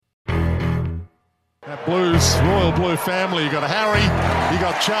Blues, Royal Blue family. You got Harry, you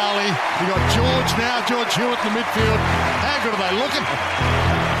got Charlie, you got George now, George Hewitt in the midfield. How good are they looking?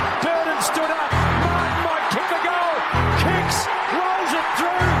 Durden stood up. Martin might kick a goal. Kicks, rolls it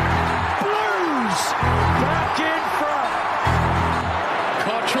through. Blues back in front.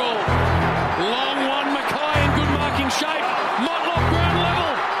 Cottrell, long one. Mackay in good marking shape. Motlop ground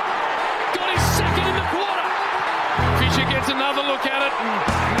level. Got his second in the quarter. Fisher gets another look at it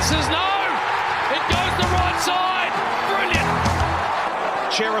and says no. It goes the right side. Brilliant.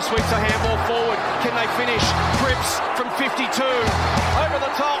 Chera sweeps a handball forward. Can they finish? Cripps from 52. Over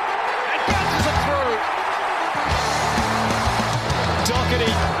the top. And bounces it through.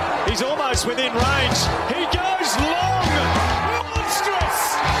 Doherty. He's almost within range. He goes long.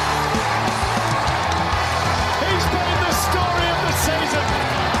 Monstrous. He's been the story of the season.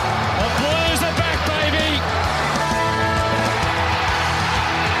 The Blues are back, baby.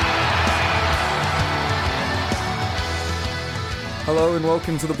 Hello and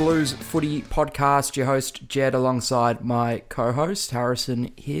welcome to the Blues Footy Podcast. Your host, Jed, alongside my co-host,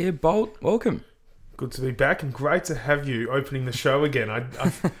 Harrison here. Bolt, welcome. Good to be back and great to have you opening the show again. I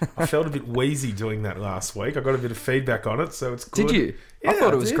felt a bit wheezy doing that last week. I got a bit of feedback on it, so it's good. Did you? Yeah, I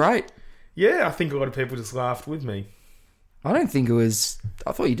thought it was great. Yeah, I think a lot of people just laughed with me. I don't think it was...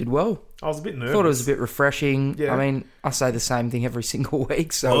 I thought you did well. I was a bit nervous. I thought it was a bit refreshing. Yeah. I mean, I say the same thing every single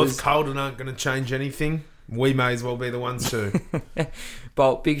week. So well, if Carlton aren't going to change anything, we may as well be the ones too.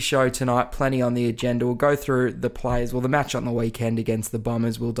 Bolt, big show tonight, plenty on the agenda. We'll go through the players. Well, the match on the weekend against the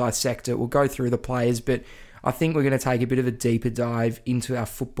Bombers, we'll dissect it. We'll go through the players, but I think we're going to take a bit of a deeper dive into our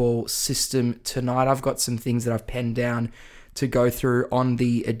football system tonight. I've got some things that I've penned down to go through on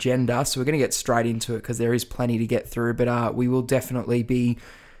the agenda, so we're going to get straight into it because there is plenty to get through, but we will definitely be,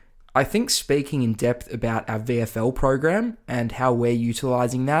 I think, speaking in depth about our VFL program and how we're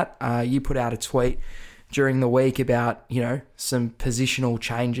utilising that. You put out a tweet during the week about, you know, some positional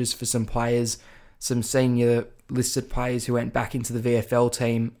changes for some players, some senior listed players who went back into the VFL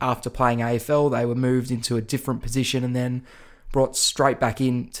team after playing AFL. They were moved into a different position and then brought straight back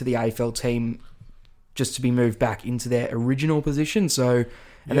into the AFL team just to be moved back into their original position. So,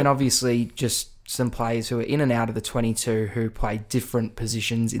 and then obviously just some players who are in and out of the 22 who play different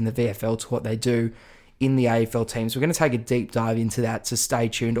positions in the VFL to what they do in the AFL team. So we're going to take a deep dive into that, so stay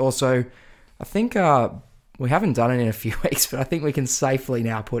tuned. Also, I think we haven't done it in a few weeks, but I think we can safely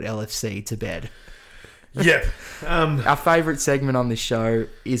now put LFC to bed. Yep. Our favourite segment on this show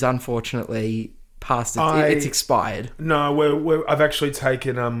is unfortunately past it's expired. No, I've actually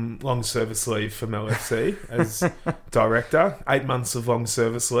taken long service leave from LFC as director. 8 months of long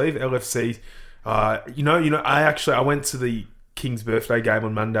service leave. LFC, I went to the King's birthday game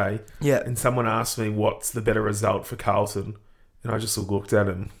on Monday. Yeah. And someone asked me what's the better result for Carlton, and I just looked at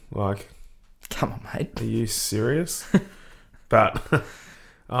him like, come on, mate. Are you serious? But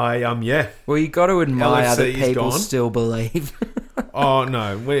yeah. Well, you got to admire LFC that people gone. still believe. Oh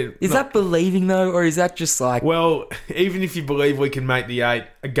no, is that believing though, or is that just like? Well, even if you believe we can make the 8,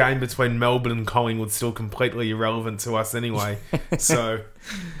 a game between Melbourne and Collingwood's still completely irrelevant to us anyway. So,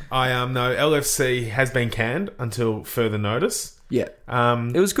 no, LFC has been canned until further notice. Yeah.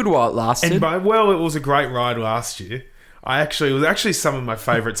 It was good while it lasted. And it was a great ride last year. It was actually some of my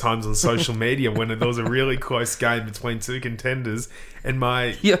favourite times on social media when there was a really close game between two contenders, and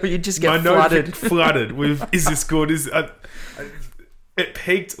you just get flooded with, is this good? It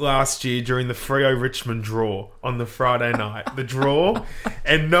peaked last year during the Freo Richmond draw on the Friday night. The draw,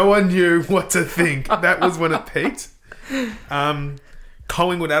 and no one knew what to think. That was when it peaked.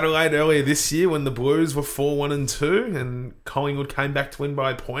 Collingwood Adelaide earlier this year when the Blues were 4-1-2, and Collingwood came back to win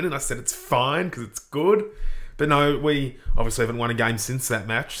by a point, and I said it's fine because it's good. But no, we obviously haven't won a game since that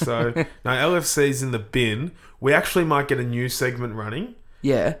match. So, no, LFC's in the bin. We actually might get a new segment running.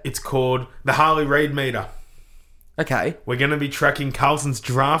 Yeah. It's called the Harley Reid Meter. Okay. We're going to be tracking Carlton's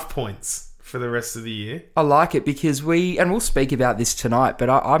draft points for the rest of the year. I like it because we'll speak about this tonight, but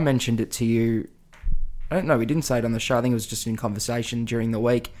I mentioned it to you. I don't know, we didn't say it on the show. I think it was just in conversation during the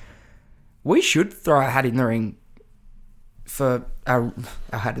week. We should throw our hat in the ring for our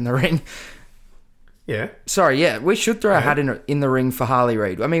hat in the ring. Yeah. Sorry, yeah. We should throw our hat in the ring for Harley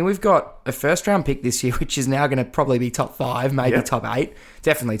Reid. I mean, we've got a first-round pick this year, which is now going to probably be top 5, maybe top 8.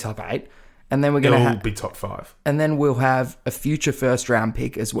 Definitely top 8. And then we're going to be top 5. And then we'll have a future first-round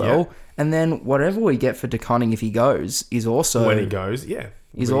pick as well. Yeah. And then whatever we get for DeConning if he goes is also... When he goes, yeah.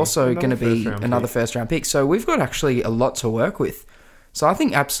 Is also going to be another first-round pick. So we've got actually a lot to work with. So I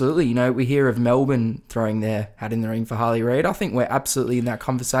think absolutely, we hear of Melbourne throwing their hat in the ring for Harley Reid. I think we're absolutely in that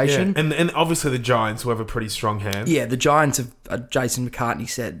conversation. Yeah. And obviously the Giants will have a pretty strong hand. Yeah, the Giants have, Jason McCartney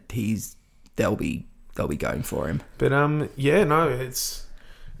said they'll be they'll be going for him. But yeah, no, it's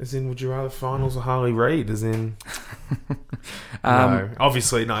as in, would you rather finals or Harley Reid? As in, no,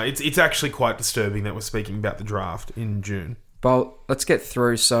 obviously no. It's actually quite disturbing that we're speaking about the draft in June. Well, let's get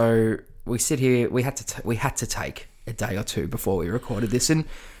through. So we sit here. We had to take a day or two before we recorded this, and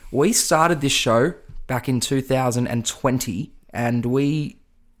we started this show back in 2020, and we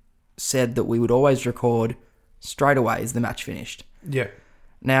said that we would always record straight away as the match finished. Yeah.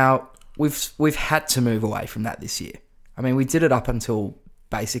 Now we've had to move away from that this year. I mean, we did it up until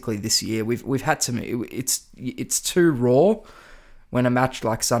basically this year. We've had to move. It's too raw when a match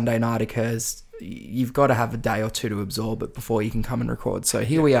like Sunday night occurs. You've got to have a day or two to absorb it before you can come and record. So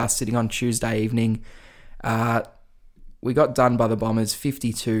here we are sitting on Tuesday evening. We got done by the Bombers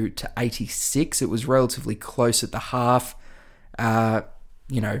 52-86. It was relatively close at the half.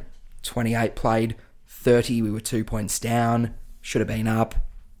 28 played, 30. We were 2 points down. Should have been up.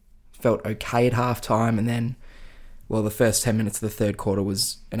 Felt okay at halftime, and then, well, the first 10 minutes of the third quarter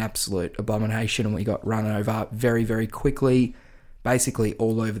was an absolute abomination, and we got run over very, very quickly, basically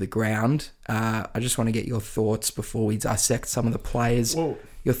all over the ground. I just want to get your thoughts before we dissect some of the players. Well,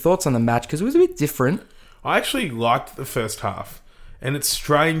 your thoughts on the match, because it was a bit different. I actually liked the first half, and it's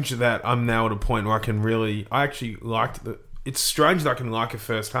strange that I'm now at a point where it's strange that I can like a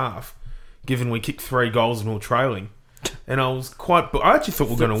first half, given we kicked 3 goals and we were trailing. And I actually thought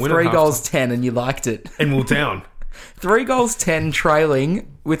we were going to win 3 at goals, halftime. 10, and you liked it. And we were down. 3 goals, 10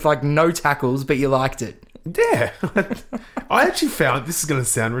 trailing with no tackles, but you liked it. Yeah. I actually found, this is going to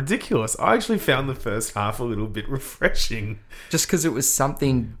sound ridiculous, I actually found the first half a little bit refreshing. Just because it was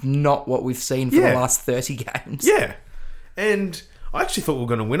something not what we've seen for the last 30 games. Yeah. And I actually thought we were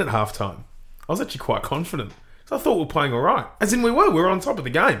going to win at halftime. I was actually quite confident. So I thought we were playing all right. As in we were on top of the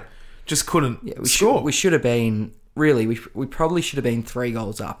game. Just couldn't score. We should have been, really, we probably should have been 3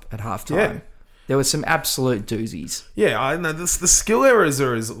 goals up at halftime. Yeah. There were some absolute doozies. Yeah, I know the skill errors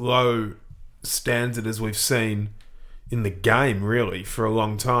are as low standard as we've seen in the game, really, for a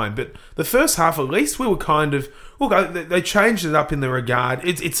long time. But the first half, at least, we were kind of... Look, they changed it up in the regard.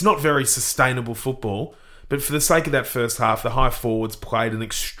 It's not very sustainable football, but for the sake of that first half, the high forwards played an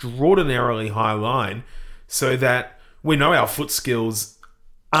extraordinarily high line so that we know our foot skills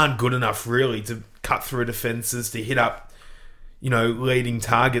aren't good enough, really, to cut through defences, to hit up, leading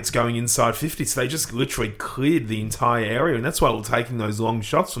targets going inside 50. So they just literally cleared the entire area. And that's why we're taking those long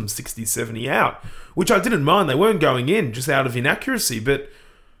shots from 60, 70 out, which I didn't mind. They weren't going in just out of inaccuracy. But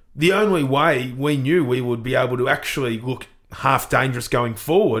the only way we knew we would be able to actually look half dangerous going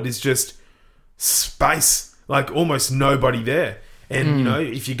forward is just space, almost nobody there. And,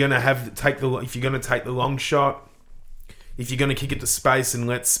 if you're going to take the long shot, if you're going to kick it to space and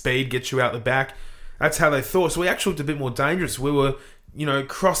let speed get you out the back, that's how they thought. So we actually looked a bit more dangerous. We were,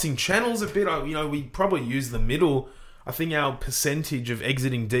 crossing channels a bit. We probably used the middle. I think our percentage of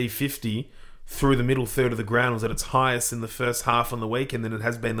exiting D50 through the middle third of the ground was at its highest in the first half on the weekend than it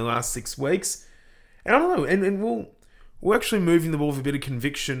has been the last 6 weeks. And I don't know. And we're actually moving the ball with a bit of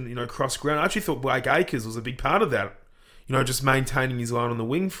conviction, cross ground. I actually thought Blake Acres was a big part of that. Just maintaining his line on the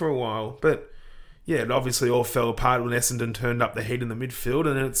wing for a while. But yeah, it obviously all fell apart when Essendon turned up the heat in the midfield,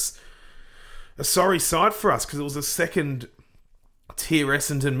 and it's a sorry sight for us because it was a second tier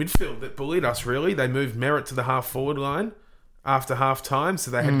Essendon midfield that bullied us, really. They moved Merritt to the half-forward line after half-time,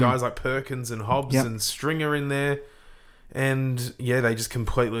 so they had guys like Perkins and Hobbs and Stringer in there. And yeah, they just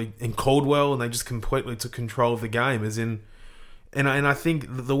completely... And Caldwell, and they just completely took control of the game, as in... And I think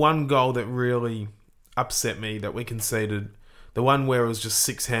the one goal that really upset me that we conceded... The one where it was just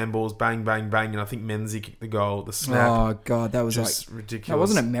 6 handballs, bang, bang, bang, and I think Menzies kicked the goal, the snap. Oh, God, that was just ridiculous. That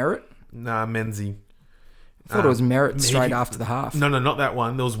wasn't it Merritt? Nah, Menzies. I thought it was Merritt straight after the half. No, not that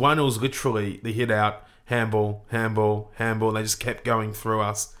one. There was one, it was literally the hit out, handball, handball, handball, and they just kept going through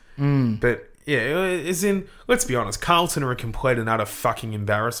us. But, yeah, as in, let's be honest, Carlton are a complete and utter fucking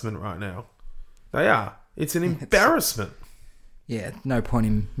embarrassment right now. They are. It's an embarrassment. Yeah, no point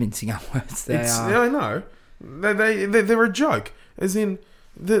in mincing up words. Yeah, I know. They're a joke. As in,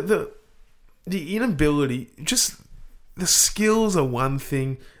 the inability, just the skills are one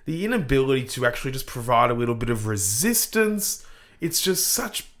thing. The inability to actually just provide a little bit of resistance. It's just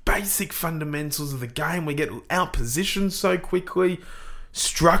such basic fundamentals of the game. We get out positioned so quickly.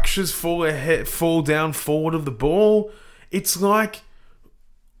 Structures fall down forward of the ball. It's like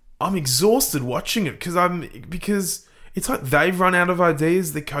I'm exhausted watching it because it's like they've run out of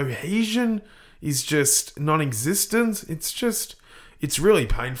ideas. The cohesion is just non-existent. It's really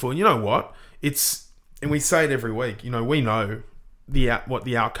painful. And you know what? And we say it every week. We know what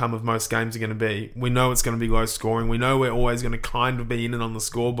the outcome of most games are going to be. We know it's going to be low scoring. We know we're always going to kind of be in and on the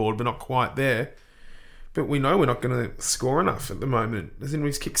scoreboard, but not quite there. but we know we're not going to score enough at the moment. As in,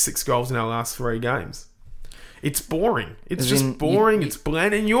 we've kicked 6 goals in our last 3 games. It's boring. It's just boring. It's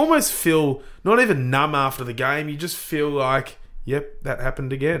bland. And you almost feel not even numb after the game. You just feel like, yep, that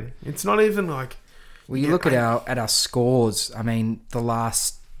happened again. It's not even like... Well, you look at our scores. I mean, the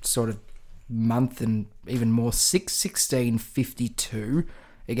last sort of month and even more, 6-16-52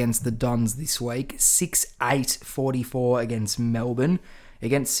 against the Dons this week. 6-8-44 against Melbourne.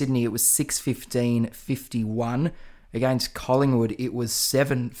 Against Sydney, it was 6-15-51. Against Collingwood, it was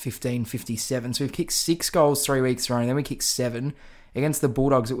 7-15-57. So we've kicked 6 goals 3 weeks running, then we kicked 7. Against the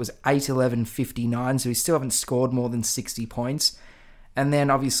Bulldogs, it was 8-11-59. So we still haven't scored more than 60 points. And then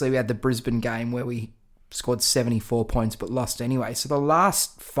obviously we had the Brisbane game where we scored 74 points but lost anyway. So the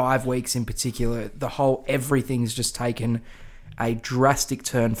last 5 weeks in particular, everything's just taken a drastic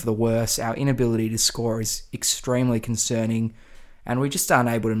turn for the worse. Our inability to score is extremely concerning, and we just aren't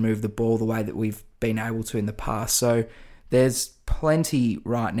able to move the ball the way that we've been able to in the past. So there's plenty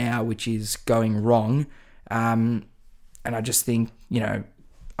right now which is going wrong. And I just think,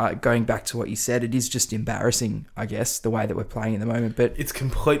 going back to what you said, it is just embarrassing, I guess, the way that we're playing at the moment. But it's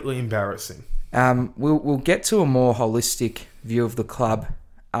completely embarrassing. We'll get to a more holistic view of the club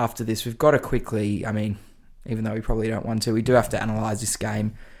after this. We've got to quickly, even though we probably don't want to, we do have to analyse this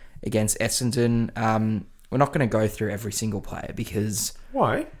game against Essendon. We're not going to go through every single player because...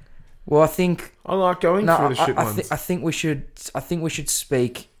 Why? Well, I think... I like going through the shit ones. I think we should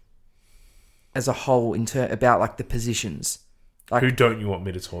speak as a whole about like the positions. Like, who don't you want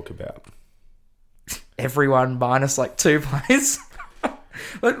me to talk about? Everyone minus like 2 players.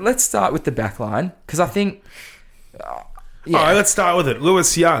 Let's start with the back line because I think... All right, let's start with it.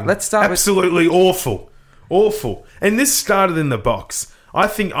 Lewis Young. Absolutely awful. Awful. And this started in the box. I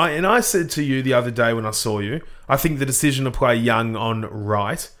said to you the other day when I saw you, I think the decision to play Young on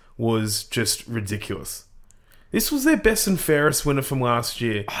right was just ridiculous. This was their best and fairest winner from last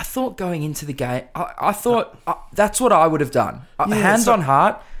year. I thought going into the game, I thought that's what I would have done. Hands on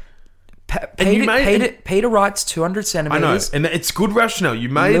heart. Peter Wright's 200 centimetres. I know, and it's good rationale. You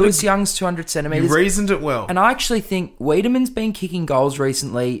made Lewis Young's 200 centimetres. You reasoned it well. And I actually think Wiedemann's been kicking goals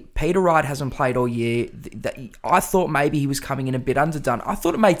recently. Peter Wright hasn't played all year. I thought maybe he was coming in a bit underdone. I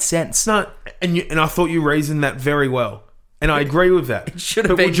thought it made sense. No, and I thought you reasoned that very well. And I agree with that. It should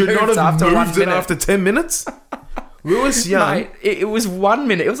have been moved after 10 minutes? Lewis Young... Mate, it was 1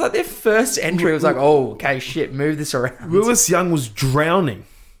 minute. It was like their first entry. It was like, oh, okay, shit, move this around. Lewis Young was drowning.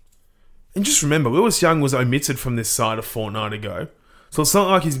 And just remember, Lewis Young was omitted from this side a fortnight ago. So it's not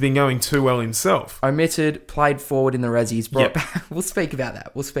like he's been going too well himself. Omitted, played forward in the Razzies, brought back. We'll speak about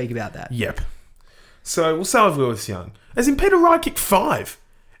that. Yep. So we'll start with Lewis Young. As in, Peter Wright kicked 5.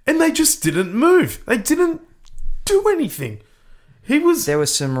 And they just didn't move. They didn't do anything. There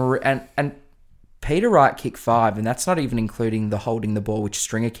was some... And Peter Wright kicked 5, and that's not even including the holding the ball, which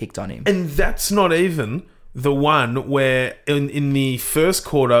Stringer kicked on him. And that's not even the one where in the first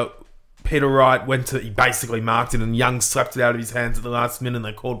quarter... Peter Wright he basically marked it and Young slapped it out of his hands at the last minute and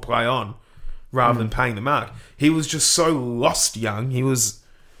they called play on rather than paying the mark. He was just so lost, Young. He was...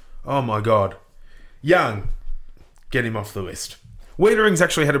 Oh, my God. Young, get him off the list. Wiedering's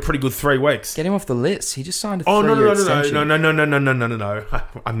actually had a pretty good 3 weeks. Get him off the list. He just signed a 3-year extension. No.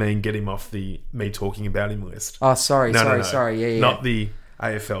 I mean, get him off the me talking about him list. Oh, sorry. Yeah. Not the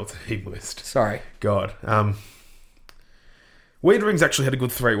AFL team list. Sorry. God. Wiedering's actually had a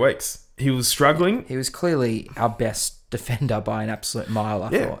good 3 weeks. He was struggling. He was clearly our best defender by an absolute mile, I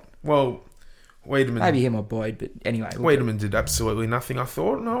thought. Well, Wiedemann... Maybe him or Boyd, but anyway. Wiedemann did absolutely nothing, I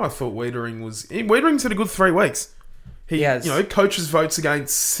thought. No, I thought Wiedering's had a good 3 weeks. He has. Coaches' votes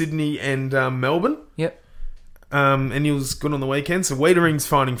against Sydney and Melbourne. Yep. And he was good on the weekend. So Wiedering's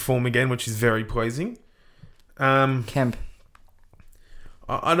finding form again, which is very pleasing. Kemp.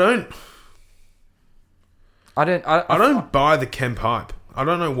 I don't buy the Kemp hype. I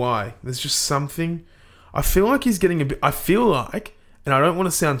don't know why. There's just something... I feel like he's getting a bit... I feel like, and I don't want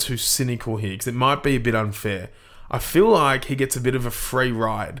to sound too cynical here, because it might be a bit unfair. I feel like he gets a bit of a free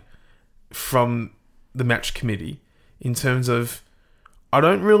ride from the match committee in terms of... I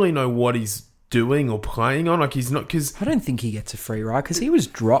don't really know what he's doing or playing on. Like, he's not... Cause, I don't think he gets a free ride, because he was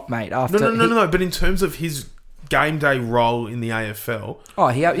dropped, mate, after... No. But in terms of his game day role in the AFL... Oh,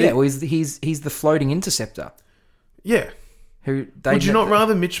 he's the floating interceptor. Yeah. Would you not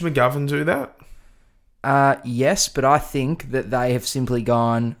rather Mitch McGovern do that? Yes, but I think that they have simply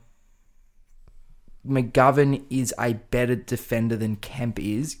gone... McGovern is a better defender than Kemp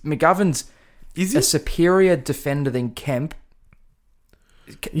is. McGovern's a superior defender than Kemp.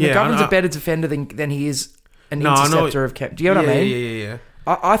 McGovern's a better defender than he is an interceptor of Kemp. Do you know what I mean? Yeah.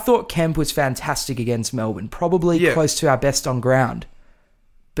 I thought Kemp was fantastic against Melbourne, probably close to our best on ground.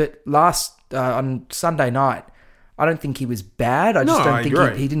 But on Sunday night, I don't think he was bad. I just don't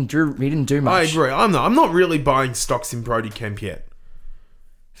think he didn't do much. I agree. I'm not really buying stocks in Brodie Kemp yet.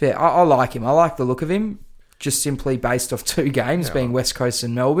 Fair. I like him. I like the look of him, just simply based off 2 games, being West Coast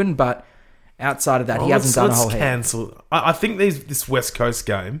and Melbourne. But outside of that, he hasn't done a whole heap. Cancel. I think this West Coast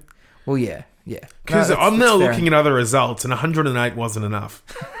game. Well, yeah. Because I'm now looking at other results, and 108 wasn't enough.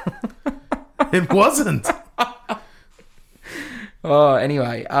 It wasn't. Oh,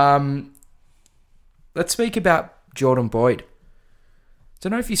 anyway, let's speak about Jordan Boyd.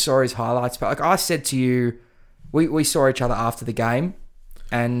 Don't know if you saw his highlights, but like I said to you, we saw each other after the game,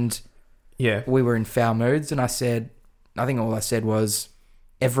 and we were in foul moods, and I think all I said was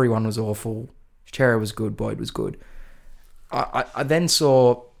everyone was awful. Chera was good, Boyd was good. I then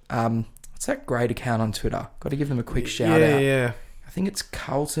saw what's that great account on Twitter? Got to give them a quick shout out. Yeah. I think it's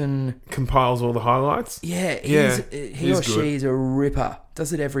Carlton. Compiles all the highlights. Yeah, he or she is a ripper.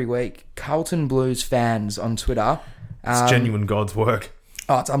 Does it every week. Carlton Blues fans on Twitter. It's genuine God's work.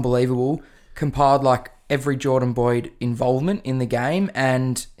 Oh, it's unbelievable. Compiled like every Jordan Boyd involvement in the game,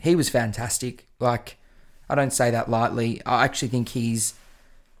 and he was fantastic. Like, I don't say that lightly. I actually think he's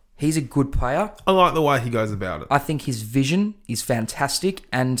a good player. I like the way he goes about it. I think his vision is fantastic,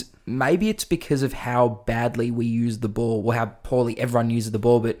 and maybe it's because of how badly we use the ball, or how poorly everyone uses the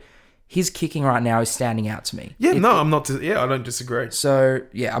ball, but his kicking right now is standing out to me. Yeah, I don't disagree. So,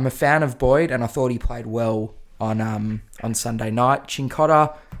 yeah, I'm a fan of Boyd, and I thought he played well on Sunday night.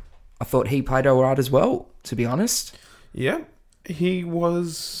 Chincotta, I thought he played all right as well, to be honest. Yeah, he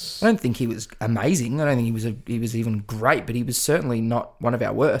was... I don't think he was amazing. I don't think he was even great, but he was certainly not one of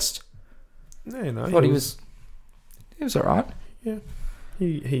our worst. No, I thought he was all right. Yeah,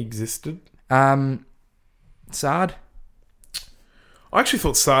 he existed. Sard? I actually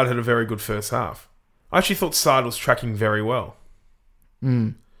thought Sard had a very good first half. I actually thought Sard was tracking very well.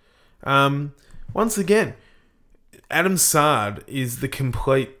 Once again, Adam Sard is the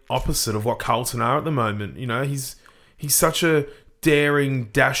complete opposite of what Carlton are at the moment. You know, he's such a daring,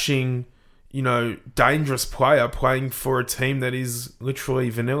 dashing, dangerous player playing for a team that is literally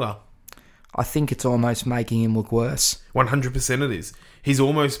vanilla. I think it's almost making him look worse. 100% it is. He's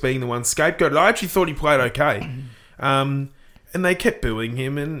almost being the one scapegoated. I actually thought he played okay. And they kept booing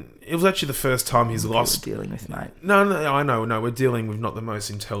him, and it was actually the first time he's lost. We're dealing with, mate. No, I know. No, we're dealing with not the most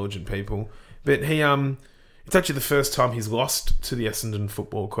intelligent people. But it's actually the first time he's lost to the Essendon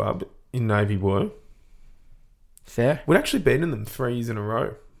Football Club in Navy Blue. Fair. We'd actually beaten them 3 years in a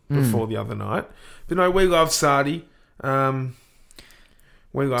row before the other night. But no, we love Sardi. Sardi,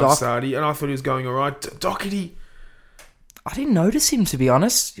 and I thought he was going all right. Doherty. I didn't notice him, to be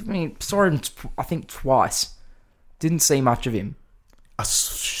honest. I mean, saw him, I think, twice. Didn't see much of him. I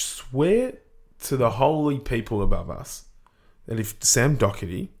swear to the holy people above us that if Sam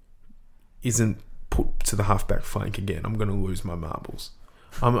Doherty isn't put to the halfback flank again, I'm going to lose my marbles.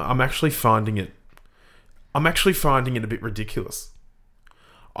 I'm actually finding it a bit ridiculous.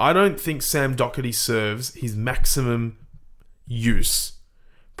 I don't think Sam Doherty serves his maximum use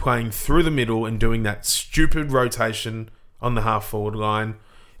playing through the middle and doing that stupid rotation on the half forward line.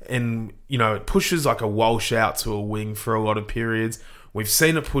 And, it pushes like a Walsh out to a wing for a lot of periods. We've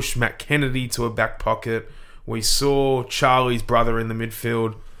seen it push Matt Kennedy to a back pocket. We saw Charlie's brother in the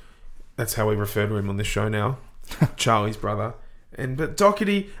midfield. That's how we refer to him on this show now. Charlie's brother. But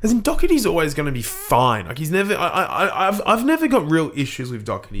Doherty's always going to be fine. Like he's never. I've never got real issues with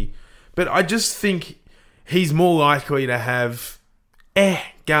Doherty, but I just think he's more likely to have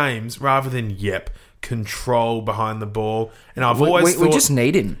games rather than control behind the ball. And I've always thought... We just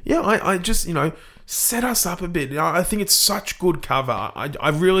need him. Yeah, I just, set us up a bit. I think it's such good cover. I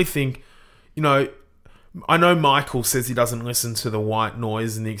really think, I know Michael says he doesn't listen to the white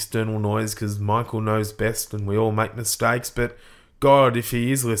noise and the external noise because Michael knows best and we all make mistakes. But God, if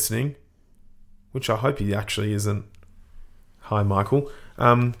he is listening, which I hope he actually isn't. Hi, Michael.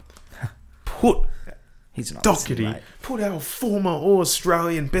 He's not Doherty, put our former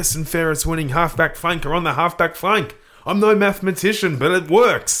All-Australian best and fairest winning halfback flanker on the halfback flank. I'm no mathematician, but it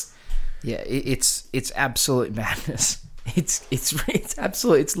works. Yeah, it's absolute madness.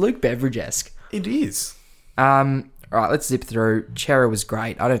 It's Luke Beveridge-esque. It is. All right, let's zip through. Chera was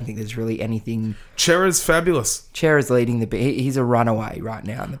great. I don't think there's really anything. Chera's fabulous. Chera's leading he's a runaway right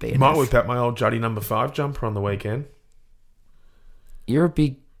now in the BNF. Might whip out my old Juddy number 5 jumper on the weekend. You're a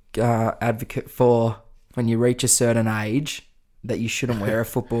big advocate for when you reach a certain age that you shouldn't wear a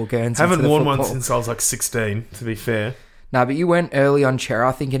football Guernsey. Haven't worn one since I was like 16, to be fair. No, but you went early on Chera.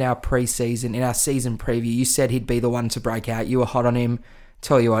 I think in our season preview, you said he'd be the one to break out. You were hot on him.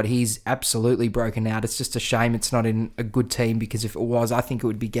 tell you what, he's absolutely broken out. It's just a shame it's not in a good team, because if it was, I think it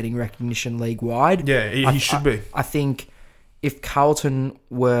would be getting recognition league-wide. Yeah, he should be. I think if Carlton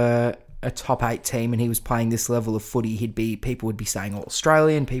were a top 8 team and he was playing this level of footy, people would be saying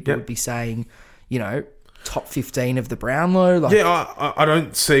All-Australian, people would be saying, top 15 of the Brownlow. I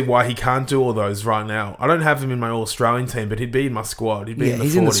don't see why he can't do all those right now. I don't have him in my All-Australian team, but he'd be in my squad. He'd be in the 40.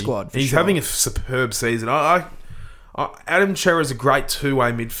 He's in the squad. He's having a superb season. Adam Cerra is a great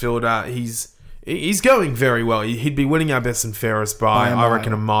two-way midfielder. He's going very well. He'd be winning our best and fairest by, I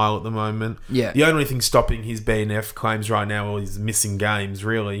reckon, a mile at the moment. Yeah. The only thing stopping his BNF claims right now is missing games,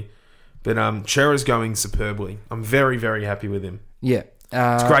 really. But Cerra's going superbly. I'm very, very happy with him. Yeah.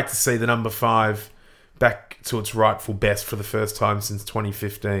 It's great to see the number 5 back to its rightful best for the first time since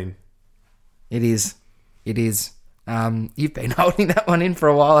 2015. It is. You've been holding that one in for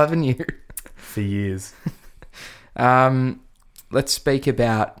a while, haven't you? For years. Let's speak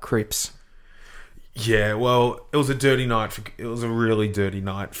about Cripps. Yeah, well, it was a dirty night. It was a really dirty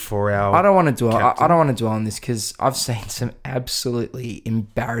night for our. I don't want to captain. dwell on this, because I've seen some absolutely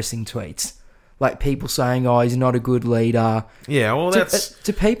embarrassing tweets, like people saying, "Oh, he's not a good leader." Yeah, well,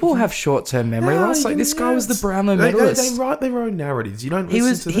 do people have short-term memory loss? Like, this guy was the Brownlow medalist. They write their own narratives. You don't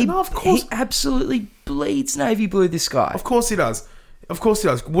listen to them. No, of course, he absolutely bleeds navy blue. This guy. Of course he does.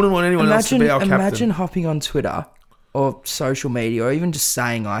 Wouldn't want anyone else to be our captain. Imagine hopping on Twitter or social media, or even just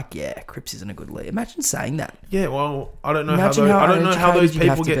saying like, "Yeah, Cripps isn't a good leader." Imagine saying that. Yeah, well, I don't know how those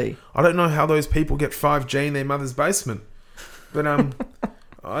people get. I don't know how those people get 5G in their mother's basement. But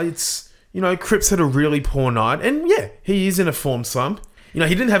it's Cripps had a really poor night, and yeah, he is in a form slump. He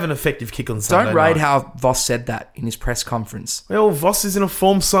didn't have an effective kick on Sunday. Don't rate night. how Voss said that in his press conference. Well, Voss is in a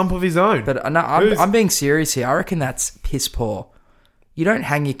form slump of his own. But no, I'm being serious here. I reckon that's piss poor. You don't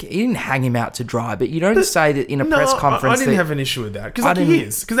you didn't hang him out to dry, but you don't say that in a press conference. I didn't have an issue with that, because he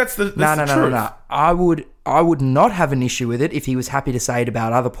is, because that's the truth. No. I would not have an issue with it if he was happy to say it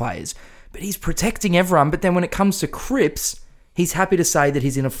about other players. But he's protecting everyone. But then when it comes to Cripps, he's happy to say that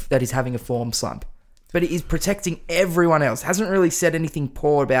he's having a form slump. But he's protecting everyone else. Hasn't really said anything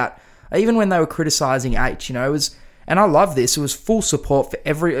poor about, even when they were criticising H. It was, and I love this. It was full support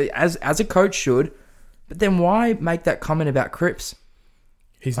for as a coach should. But then why make that comment about Cripps?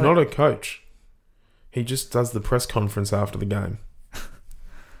 He's not a coach. He just does the press conference after the game.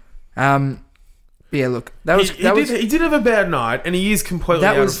 Yeah, look, he did have a bad night, and he is completely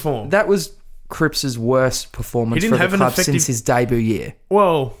out of form. That was Cripps' worst performance for the club since his debut year.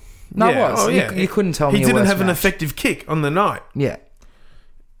 Well, no, yeah. It was. Oh, yeah. You couldn't tell me he didn't have an effective kick on the night. Yeah.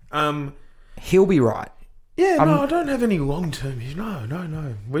 He'll be right. Yeah, I don't have any long-term.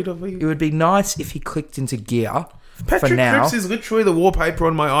 No. It would be nice if he clicked into gear. Patrick Cripps is literally the wallpaper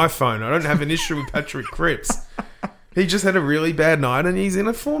on my iPhone. I don't have an issue with Patrick Cripps. He just had a really bad night, and he's in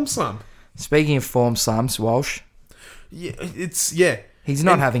a form slump. Speaking of form slumps, Walsh. Yeah, He's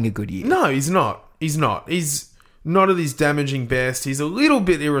not having a good year. No, he's not. He's not at his damaging best. He's a little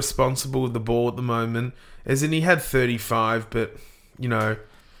bit irresponsible with the ball at the moment. As in, he had 35, but,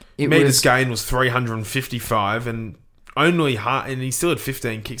 meters gained was 355, and he still had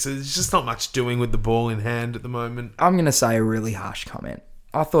 15 kicks. So there's just not much doing with the ball in hand at the moment. I'm going to say a really harsh comment.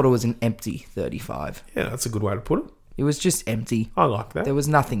 I thought it was an empty 35. Yeah, that's a good way to put it. It was just empty. I like that. There was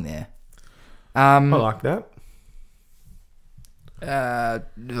nothing there. I like that.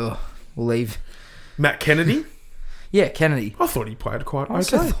 We'll leave. Matt Kennedy? Yeah, Kennedy. I thought he played quite okay. I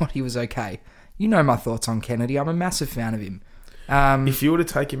also thought he was okay. You know my thoughts on Kennedy. I'm a massive fan of him. If you were to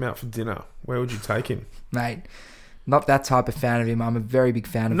take him out for dinner, where would you take him? Mate, not that type of fan of him. I'm a very big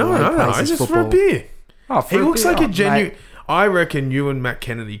fan of the way he plays his just football. For a beer. He looks like a genuine... Mate. I reckon you and Matt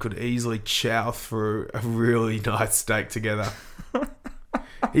Kennedy could easily chow through a really nice steak together.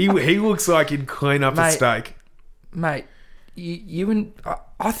 He looks like he'd clean up a steak. Mate,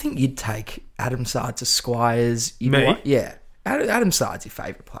 I think you'd take Adam Sard to Squires. Me? Yeah. Adam Sard's your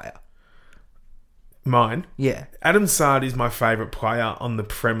favourite player. Mine? Yeah. Adam Sard is my favourite player on the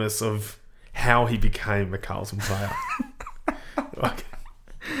premise of how he became a Carlton player.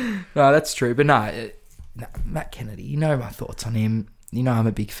 No, that's true. But no, Matt Kennedy, you know my thoughts on him. You know I'm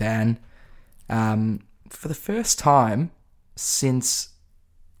a big fan. For the first time since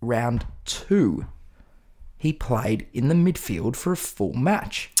round 2, he played in the midfield for a full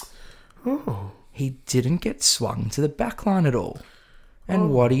match. Oh. He didn't get swung to the back line at all.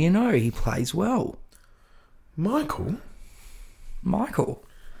 And what do you know? He plays well. Michael.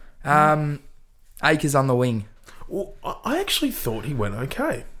 Akers on the wing. Well, I actually thought he went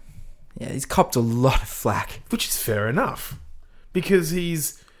okay. Yeah, he's copped a lot of flack. Which is fair enough. Because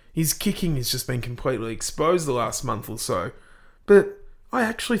his kicking has just been completely exposed the last month or so. But I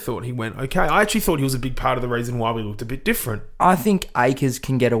actually thought he went okay. I actually thought he was a big part of the reason why we looked a bit different. I think Akers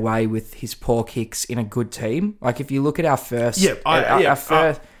can get away with his poor kicks in a good team. Like, if you look at our first...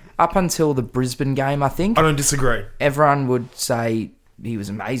 up until the Brisbane game, I think... I don't disagree. Everyone would say he was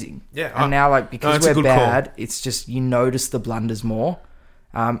amazing. Yeah. And now, like, because it's we're bad, it's just you notice the blunders more.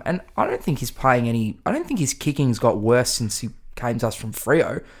 And I don't think he's playing any... I don't think his kicking's got worse since he came to us from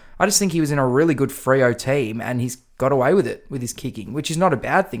Freo. I just think he was in a really good Freo team and he's got away with it with his kicking, which is not a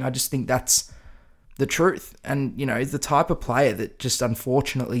bad thing. I just think that's the truth. And, you know, he's the type of player that just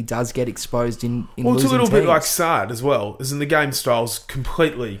unfortunately does get exposed in well, it's a little teams. bit like Sard as well, as in the game style's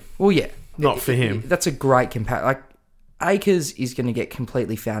completely not for him. That's a great comparison. Like, Akers is going to get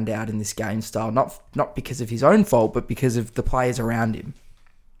completely found out in this game style, not because of his own fault, but because of the players around him.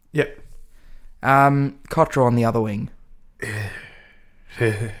 Yep. Cottrell on the other wing.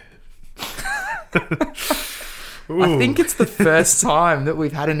 I think it's the first time that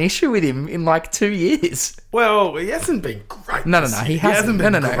we've had an issue with him in like 2 years. Well, he hasn't been great. No, he hasn't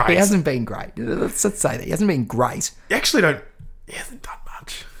been great. He hasn't been great. Let's say that. He hasn't been great. He hasn't done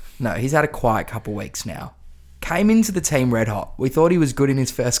much. No, he's had a quiet couple weeks now. Came into the team red hot. We thought he was good in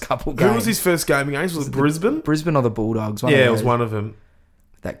his first couple games. Who was his first game against? Was it Brisbane? Brisbane or the Bulldogs? It was one of them.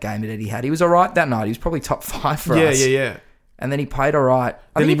 That game that Eddie had. He was all right that night. He was probably top 5 for us. Yeah. And then he played all right.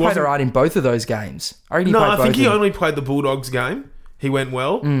 I think he played all right in both of those games. I think he only played the Bulldogs game. He went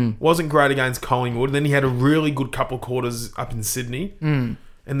well. Wasn't great against Collingwood. And then he had a really good couple quarters up in Sydney. And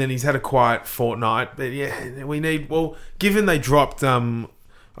then he's had a quiet fortnight. But yeah, given they dropped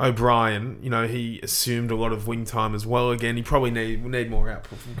O'Brien, you know, he assumed a lot of wing time as well. Again, he probably need more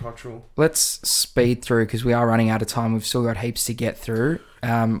output from Cottrell. Let's speed through because we are running out of time. We've still got heaps to get through.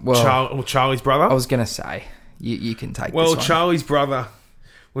 Charlie's brother? I was going to say... You can take this one. Charlie's brother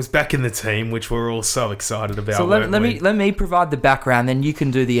was back in the team, which we're all so excited about. So let me provide the background, then you can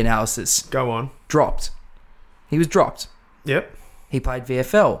do the analysis. Go on. Dropped. He was dropped. Yep. He played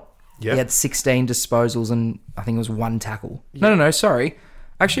VFL. Yep. He had 16 disposals and I think it was 1 tackle. Yep. No, sorry.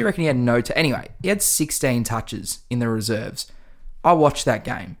 I actually reckon he had anyway, he had 16 touches in the reserves. I watched that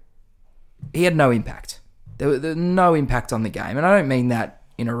game. He had no impact. There was no impact on the game. And I don't mean that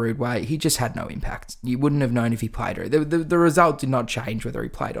in a rude way. He just had no impact. You wouldn't have known if he played or the result did not change whether he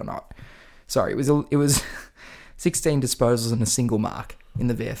played or not. Sorry, it was 16 disposals and a single mark in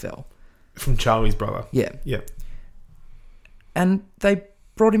the VFL from Charlie's brother. Yeah. And they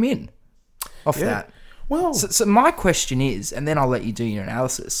brought him in off that. Well, so my question is, and then I'll let you do your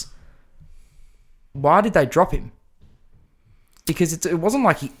analysis. Why did they drop him? Because it wasn't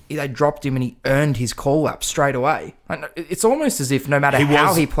like they dropped him and he earned his call up straight away. It's almost as if no matter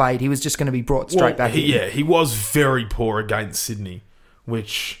how he played, he was just going to be brought straight back in. Yeah, he was very poor against Sydney,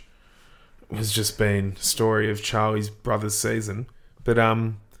 which has just been a story of Charlie's brother's season. But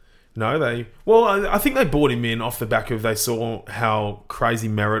I think they brought him in off the back of they saw how crazy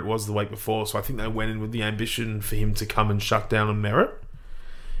Merritt was the week before. So I think they went in with the ambition for him to come and shut down on Merritt.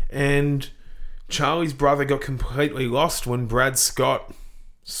 And Charlie's brother got completely lost when Brad Scott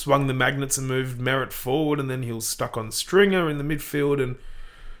swung the magnets and moved Merritt forward, and then he was stuck on Stringer in the midfield, and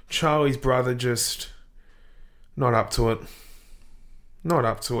Charlie's brother just not up to it. Not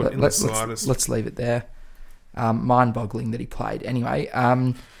up to it in the slightest. Let's leave it there. Mind-boggling that he played. Anyway.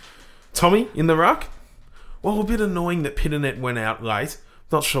 Tommy in the ruck? Well, a bit annoying that Pitternet went out late.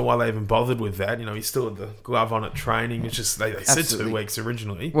 Not sure why they even bothered with that. You know, he still had the glove on at training. It's just they said 2 weeks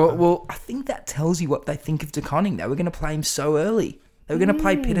originally. Well, I think that tells you what they think of De Koning. They were going to play him so early. They were going to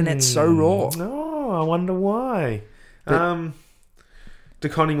play Pitternet so raw. Oh, I wonder why. De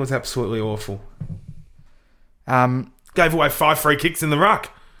Koning was absolutely awful. Gave away 5 free kicks in the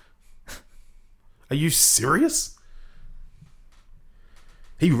ruck. Are you serious?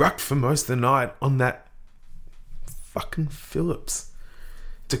 He rucked for most of the night on that fucking Phillips.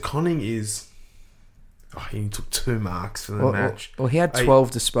 De Koning is... he took 2 marks for the match. Well, he had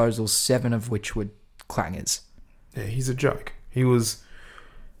 12 disposals, 7 of which were clangers. Yeah, he's a joke. He was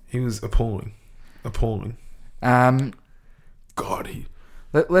appalling. Appalling. God,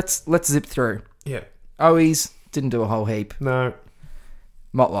 Let's zip through. Yeah. Owies didn't do a whole heap. No.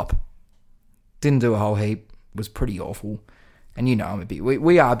 Motlop didn't do a whole heap. Was pretty awful. And you know,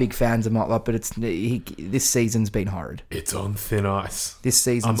 we are big fans of Motlop, but this season's been horrid. It's on thin ice. This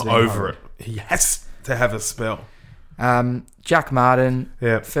season's I'm been over horrid. it. He has to have a spell. Jack Martin,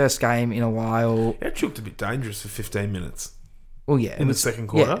 Yep. First game in a while. It looked a bit dangerous for 15 minutes. Well, yeah, in the second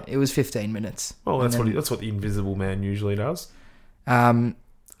quarter. Yeah, it was 15 minutes. Well, that's what the Invisible Man usually does.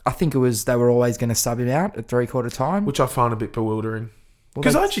 I think it was they were always going to sub him out at 3/4 time, which I find a bit bewildering.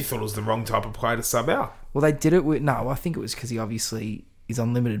 Because I actually thought it was the wrong type of player to sub out. Well, they did it with... No, I think it was because he obviously he's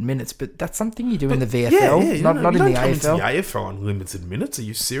on limited minutes, but that's something you do in the VFL, not in the don't come AFL. into the AFL on limited minutes. Are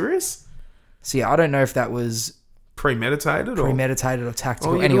you serious? So yeah, I don't know if that was Premeditated or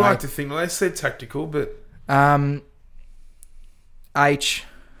tactical. you'd Anyway, like to think they said tactical, but H,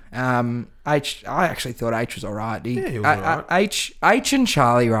 I actually thought H was all right. he was all right. H and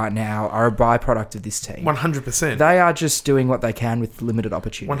Charlie right now are a byproduct of this team. 100%. They are just doing what they can with limited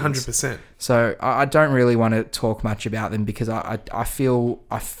opportunities. 100%. So I don't really want to talk much about them because I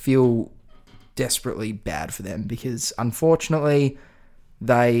feel desperately bad for them because unfortunately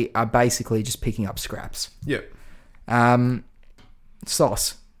they are basically just picking up scraps. Yep.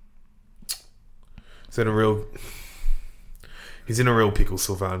 Sauce. Is that a real... He's in a real pickle,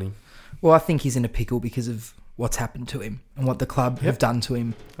 Silvani. Well, I think he's in a pickle because of what's happened to him and what the club have done to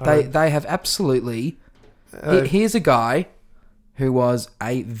him. They have absolutely... Here's a guy who was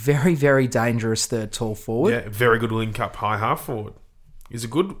a very, very dangerous third tall forward. Yeah, very good link-up high half forward. He's a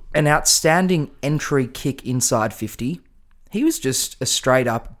good... An outstanding entry kick inside 50. He was just a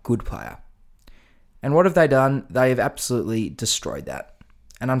straight-up good player. And what have they done? They have absolutely destroyed that.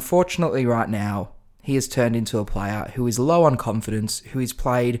 And unfortunately right now, he has turned into a player who is low on confidence, who has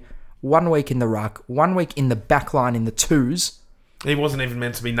played 1 week in the ruck, 1 week in the back line in the twos. He wasn't even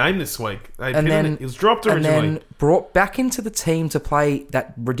meant to be named this week. He was dropped And originally. then brought back into the team to play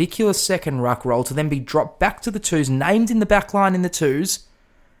that ridiculous second ruck role, to then be dropped back to the twos, named in the back line in the twos.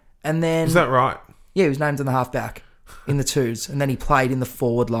 And then... Is that right? Yeah, he was named in the half back in the twos. And then he played in the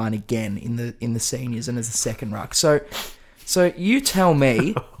forward line again in the seniors and as a second ruck. So you tell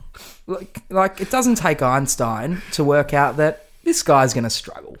me... Like, it doesn't take Einstein to work out that this guy's going to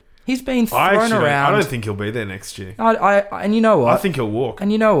struggle. He's been thrown around. I don't think he'll be there next year. And you know what? I think he'll walk.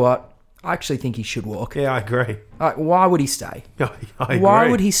 And you know what? I actually think he should walk. Yeah, I agree. Like, why would he stay? I agree. Why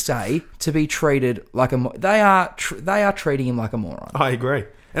would he stay to be treated like a... They are treating him like a moron. I agree.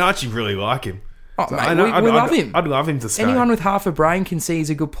 And I actually really like him. Oh, mate, we love him. I'd love him to stay. Anyone with half a brain can see he's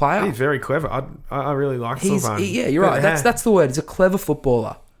a good player. He's very clever. I really like Silvani. Yeah, you're right. That's the word. He's a clever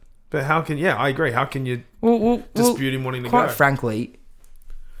footballer. But how can... Yeah, I agree. How can you dispute him wanting to go? Quite frankly,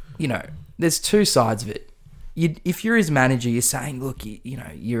 there's two sides of it. If you're his manager, you're saying, look,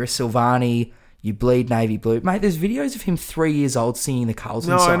 you're a Silvani, you bleed navy blue. Mate, there's videos of him 3 years old singing the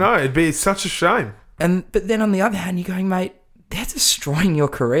Carlton song. I know. It'd be such a shame. But then on the other hand, you're going, mate, they're destroying your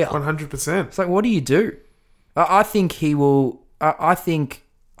career. 100%. It's like, what do you do? I think he will...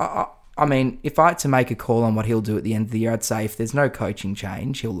 I mean, if I had to make a call on what he'll do at the end of the year, I'd say if there's no coaching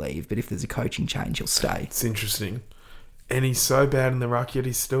change, he'll leave. But if there's a coaching change, he'll stay. It's interesting. And he's so bad in the ruck, yet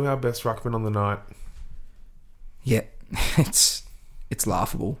he's still our best ruckman on the night. Yeah, it's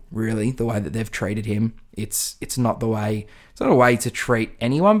laughable, really, the way that they've treated him. It's not the way... It's not a way to treat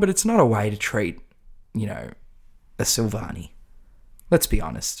anyone, but it's not a way to treat, a Silvani. Let's be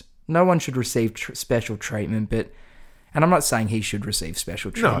honest. No one should receive special treatment, but... And I'm not saying he should receive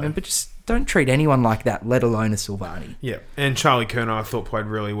special treatment, but just don't treat anyone like that, let alone a Silvani. Yeah, and Charlie Kerner, I thought, played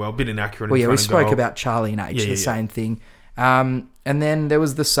really well. Bit inaccurate we in front of goal. spoke about Charlie and H, same thing. And then there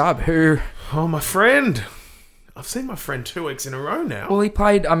was the sub who... Oh, my friend. I've seen my friend 2 weeks in a row now. Well, he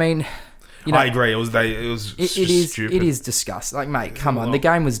played, I mean... I agree. It was stupid. It is disgusting. Like, mate, come on. The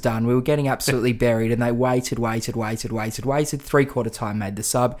game was done. We were getting absolutely buried, and they waited. 3/4 time, made the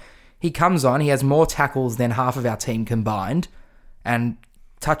sub. He comes on, he has more tackles than half of our team combined and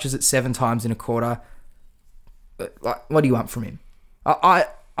touches it 7 times in a quarter. Like, what do you want from him? I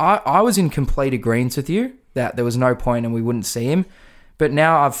was in complete agreement with you that there was no point and we wouldn't see him, but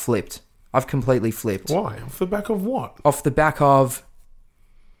now I've flipped. I've completely flipped. Why? Off the back of what? Off the back of,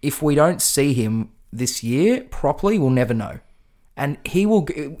 if we don't see him this year properly, we'll never know. And he will,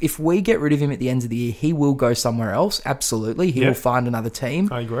 if we get rid of him at the end of the year, he will go somewhere else. Absolutely. He will find another team.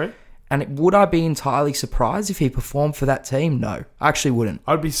 I agree. And would I be entirely surprised if he performed for that team? No, I actually wouldn't.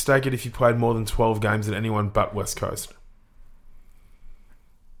 I'd be staggered if he played more than 12 games at anyone but West Coast.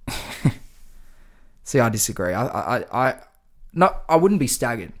 See, I disagree. I wouldn't be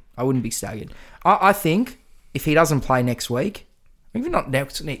staggered. I think if he doesn't play next week, even not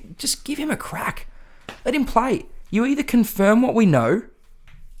next week, just give him a crack. Let him play. You either confirm what we know,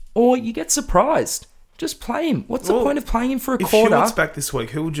 or you get surprised. Just play him. What's the point of playing him for a quarter? If Hewitt's back this week,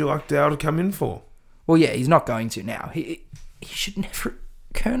 who would you like Dow to come in for? Well, yeah, he's not going to now. He should never...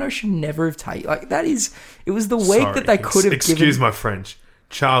 Kerno should never have taken... Like, that is... It was the week that they could have given... Excuse my French.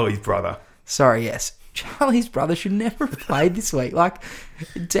 Charlie's brother. Sorry, yes. Charlie's brother should never have played this week. Like,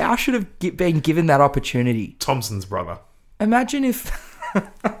 Dow should have been given that opportunity. Thompson's brother. Imagine if...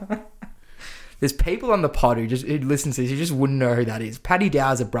 There's people on the pod who listen to this, who just wouldn't know who that is. Paddy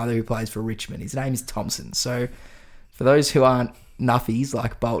Dow's a brother who plays for Richmond. His name is Thompson. So, For those who aren't nuffies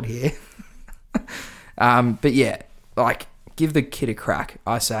like Bolt here. But yeah, like, give the kid a crack,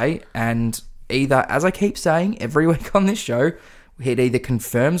 I say. And either, as I keep saying every week on this show, it either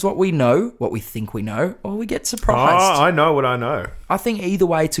confirms what we know, what we think we know, or we get surprised. Oh, I know what I know. I think either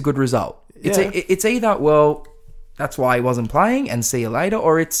way, it's a good result. It's either, well, that's why he wasn't playing and see you later,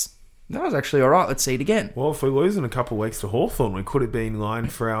 or it's, that was actually all right, let's see it again. Well, if we lose in a couple of weeks to Hawthorn, we could have been in line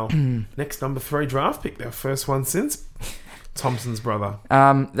for our next number 3 draft pick, our first one since Thompson's brother.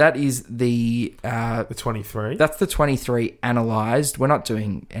 That is the 23. That's the 23 analysed. We're not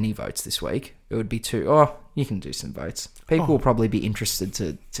doing any votes this week. It would be you can do some votes. People will probably be interested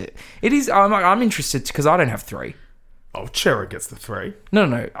to. It is. I'm interested because I don't have 3. Oh, Chera gets the 3.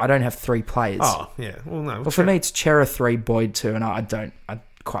 No. I don't have 3 players. Oh, yeah. Well, no. Well, for me, it's Chera 3, Boyd 2, and I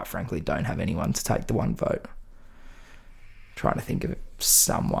quite frankly don't have anyone to take the 1 vote. Trying to think of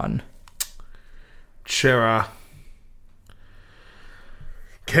someone. Chera.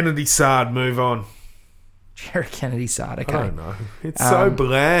 Kennedy Sard, move on. Chera Kennedy Sard, okay. I don't know. It's so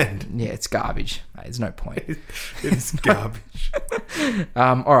bland. Yeah, it's garbage. There's no point. It is garbage.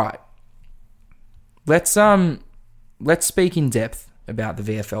 All right. Let's speak in depth about the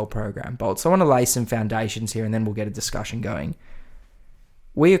VFL program, Bolt. So I want to lay some foundations here and then we'll get a discussion going.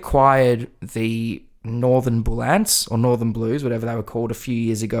 We acquired the Northern Bull Ants, or Northern Blues, whatever they were called, a few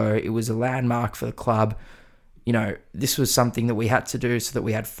years ago. It was a landmark for the club. You know, this was something that we had to do so that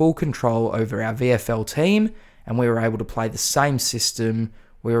we had full control over our VFL team and we were able to play the same system.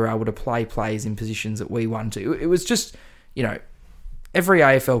 We were able to play players in positions that we wanted to. It was just, you know, every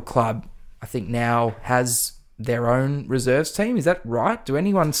AFL club, I think, now has their own reserves team. Is that right? Do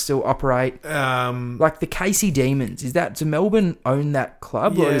anyone still operate like the Casey Demons? Do Melbourne own that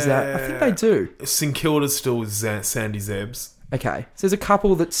club, or is that? I think they do. St Kilda's still with Sandy Zebs. Okay, so there's a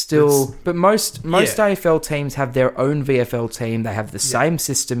couple that still, but most AFL teams have their own VFL team. They have the same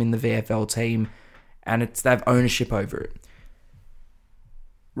system in the VFL team, and they have ownership over it.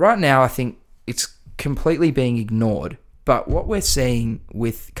 Right now, I think it's completely being ignored. But what we're seeing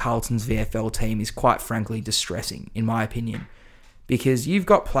with Carlton's VFL team is quite frankly distressing, in my opinion. Because you've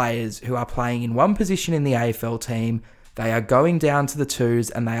got players who are playing in one position in the AFL team, they are going down to the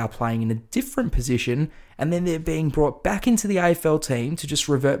 2s and they are playing in a different position, and then they're being brought back into the AFL team to just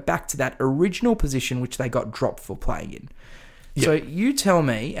revert back to that original position which they got dropped for playing in. Yep. So you tell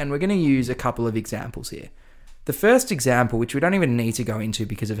me, and we're going to use a couple of examples here. The first example, which we don't even need to go into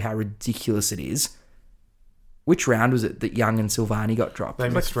because of how ridiculous it is, which round was it that Young and Silvani got dropped? They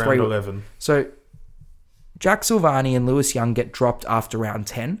missed round 11. So Jack Silvani and Lewis Young get dropped after round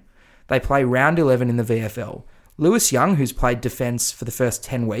 10. They play round 11 in the VFL. Lewis Young, who's played defence for the first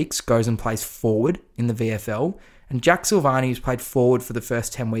 10 weeks, goes and plays forward in the VFL. And Jack Silvani, who's played forward for the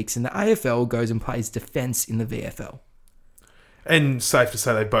first 10 weeks in the AFL, goes and plays defence in the VFL. And safe to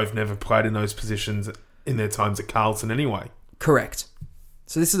say they both never played in those positions in their times at Carlton anyway. Correct.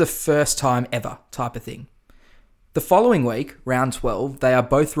 So this is a first time ever type of thing. The following week, round 12, they are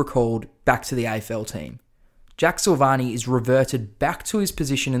both recalled back to the AFL team. Jack Silvani is reverted back to his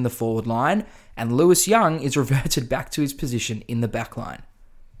position in the forward line, and Lewis Young is reverted back to his position in the back line.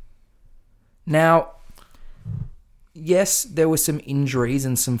 Now, yes, there were some injuries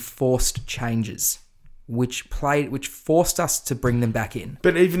and some forced changes, which forced us to bring them back in.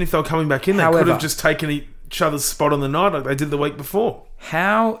 But even if they were coming back in, they could have just taken each other's spot on the night like they did the week before.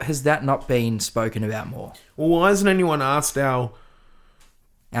 How has that not been spoken about more? Well, why hasn't anyone asked our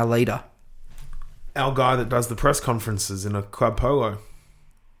leader, our guy that does the press conferences in a club polo?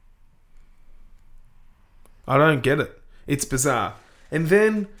 I don't get it. It's bizarre. And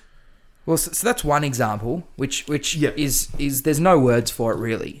then, well, so that's one example, which is there's no words for it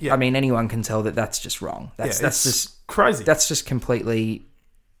really. Yeah. I mean, anyone can tell that that's just wrong. That's just crazy. That's just completely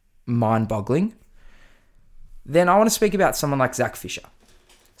mind-boggling. Then I want to speak about someone like Zach Fisher.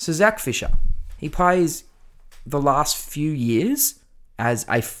 So Zach Fisher, he plays the last few years as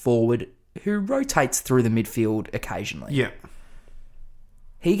a forward who rotates through the midfield occasionally. Yeah.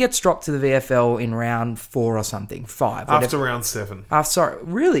 He gets dropped to the VFL in round 4 or something, 5. After round 7. Sorry,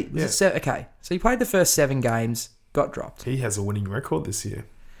 really? Was it okay. So he played the first 7 games, got dropped. He has a winning record this year.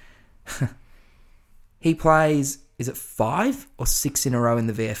 He plays, is it 5 or 6 in a row in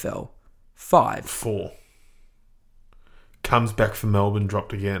the VFL? 5. 4. Comes back from Melbourne,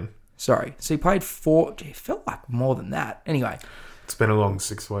 dropped again. Sorry. So he played 4. It felt like more than that. Anyway. It's been a long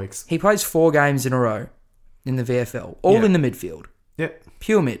 6 weeks. He plays 4 games in a row in the VFL. All in the midfield. Yep.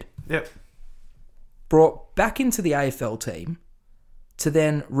 Pure mid. Yep. Brought back into the AFL team to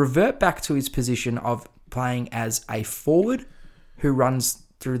then revert back to his position of playing as a forward who runs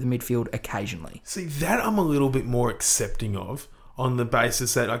through the midfield occasionally. See, that I'm a little bit more accepting of, on the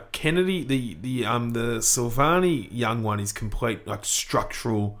basis that like Kennedy, the Silvani young one is complete like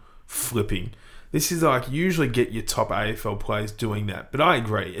structural flipping. This is like usually get your top AFL players doing that, but I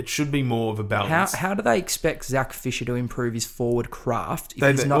agree it should be more of a balance. How do they expect Zach Fisher to improve his forward craft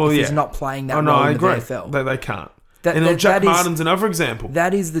if he's not playing that role I in the agree. VFL? They can't. Jack Martin's another example.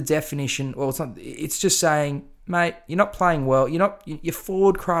 That is the definition. Well, it's just saying, mate, you're not playing well. Your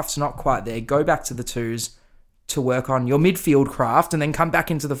forward craft's not quite there. Go back to the twos to work on your midfield craft, and then come back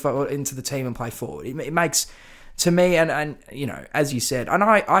into the team and play forward. It makes, to me, and you know, as you said, and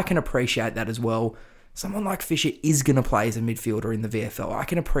I can appreciate that as well. Someone like Fisher is going to play as a midfielder in the VFL. I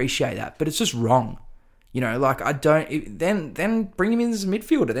can appreciate that, but it's just wrong. You know, like I don't. Then bring him in as a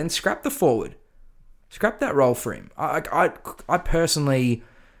midfielder. Then scrap the forward. Scrap that role for him. I personally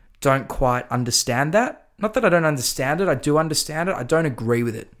don't quite understand that. Not that I don't understand it. I do understand it. I don't agree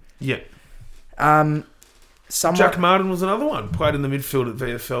with it. Yeah. Jack Martin was another one. Played in the midfield at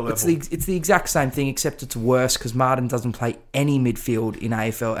VFL level. It's the exact same thing, except it's worse because Martin doesn't play any midfield in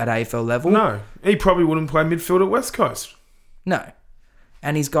AFL at AFL level. No. He probably wouldn't play midfield at West Coast. No.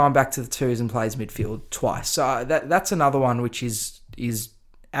 And he's gone back to the twos and plays midfield twice. So that's another one which is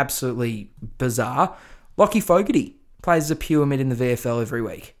absolutely bizarre. Lockie Fogarty plays as a pure mid in the VFL every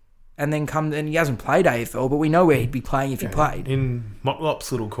week. And then he hasn't played AFL, but we know where he'd be playing if he played. In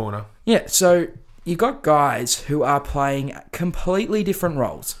Motlop's little corner. Yeah, so you got guys who are playing completely different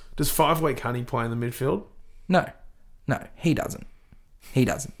roles. Does 5-week Honey play in the midfield? No, he doesn't.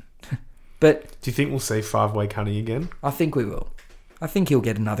 But do you think we'll see 5-week Honey again? I think we will. I think he'll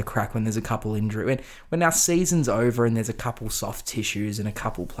get another crack when there's a couple injury. When our season's over and there's a couple soft tissues and a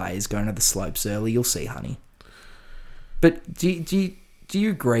couple players going to the slopes early, you'll see Honey. But do you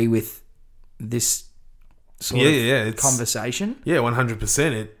agree with this sort of conversation? Yeah,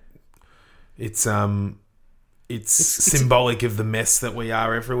 100%. It's symbolic of the mess that we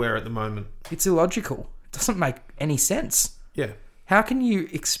are everywhere at the moment. It's illogical. It doesn't make any sense. Yeah. How can you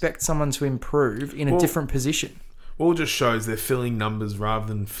expect someone to improve in a different position? Well, it just shows they're filling numbers rather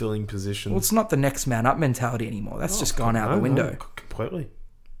than filling positions. Well, it's not the next man up mentality anymore. That's just gone out the window. Completely.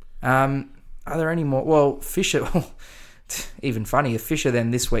 Are there any more? Well, Fisher, even funnier, Fisher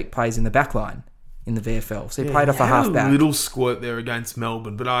then this week plays in the back line in the VFL. So he played off a halfback. A little squirt there against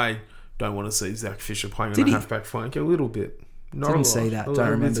Melbourne, but I don't want to see Zach Fisher playing on a halfback flank. A little bit. Not Didn't a lot. see that. Don't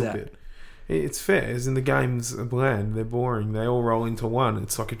remember that. Bit. It's fair. As in the games are bland. They're boring. They all roll into one.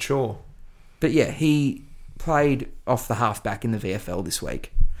 It's like a chore. But yeah, he played off the halfback in the VFL this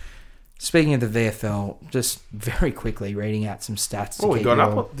week. Speaking of the VFL, just very quickly reading out some stats. We got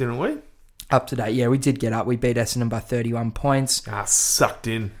up, didn't we? Up to date. Yeah, we did get up. We beat Essendon by 31 points. Sucked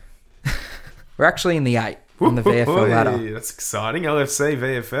in. We're actually in the 8 on the VFL ladder. That's exciting. LFC,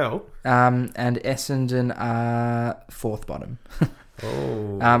 VFL. And Essendon are 4th bottom.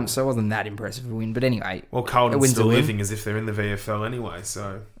 So it wasn't that impressive a win. But anyway. Well, Carlton's still living as if they're in the VFL anyway,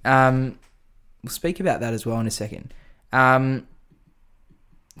 so. We'll speak about that as well in a second.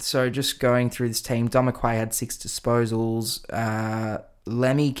 So just going through this team, Dom McQuay had 6 disposals.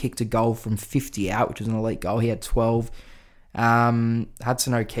 Lemmy kicked a goal from 50 out, which was an elite goal. He had 12.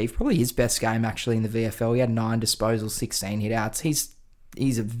 Hudson O'Keefe, probably his best game actually in the VFL. He had 9 disposals, 16 hit outs. He's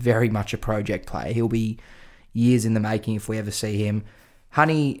a very much a project player. He'll be years in the making if we ever see him.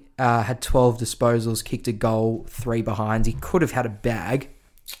 Honey had 12 disposals, kicked a goal, 3 behinds. He could have had a bag,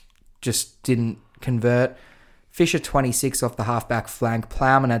 just didn't convert. Fisher 26 off the halfback flank.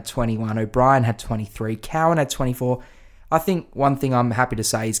 Plowman had 21. O'Brien had 23. Cowan had 24. I think one thing I'm happy to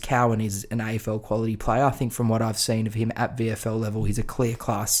say is Cowan is an AFL quality player. I think from what I've seen of him at VFL level, he's a clear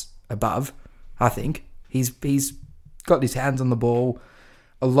class above. I think he's got his hands on the ball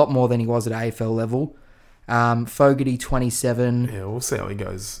a lot more than he was at AFL level. Fogarty 27. Yeah, we'll see how he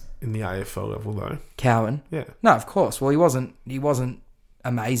goes in the AFL level though. Cowan. Yeah. No, of course. Well, he wasn't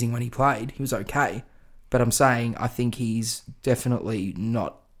amazing when he played. He was okay. But I'm saying I think he's definitely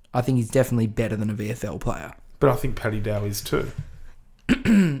better than a VFL player. But I think Paddy Dow is too.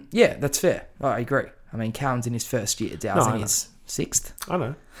 Yeah, that's fair. I agree. I mean, Cowan's in his first year. Dow's in his 6th. I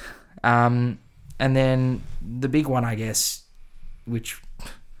know. And then the big one, I guess, which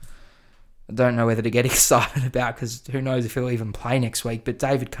I don't know whether to get excited about because who knows if he'll even play next week, but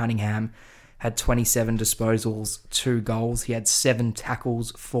David Cunningham had 27 disposals, 2 goals. He had 7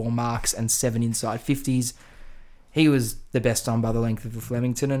 tackles, 4 marks, and 7 inside 50s. He was the best on by the length of the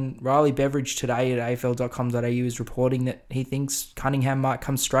Flemington. And Riley Beveridge today at afl.com.au is reporting that he thinks Cunningham might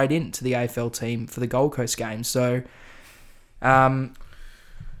come straight into the AFL team for the Gold Coast game. So,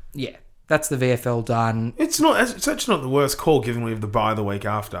 yeah, that's the VFL done. It's actually not the worst call, given we have the bye the week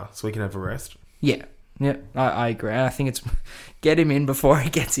after, so we can have a rest. Yeah, I agree. I think it's get him in before he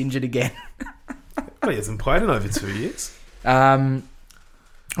gets injured again. Oh, he hasn't played in over 2 years.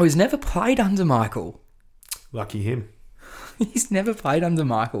 He's never played under Michael. Lucky him. He's never played under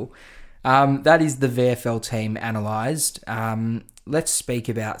Michael. That is the VFL team analysed. Let's speak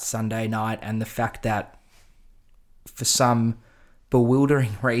about Sunday night and the fact that for some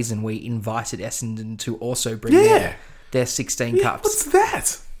bewildering reason we invited Essendon to also bring their 16 cups. What's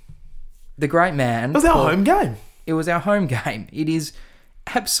that? The great man... It was our home game. It was our home game. It is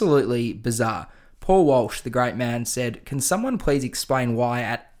absolutely bizarre. Paul Walsh, the great man, said, "Can someone please explain why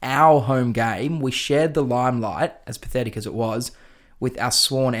at our home game we shared the limelight, as pathetic as it was, with our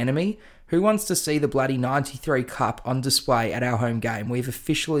sworn enemy? Who wants to see the bloody 93 cup on display at our home game? We've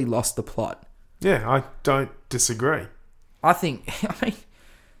officially lost the plot." Yeah, I don't disagree. Could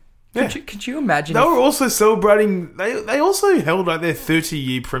you imagine? They were also celebrating... They also held like their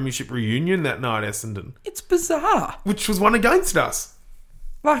 30-year premiership reunion that night, Essendon. It's bizarre. Which was won against us.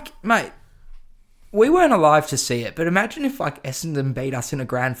 Like, mate, we weren't alive to see it, but imagine if like Essendon beat us in a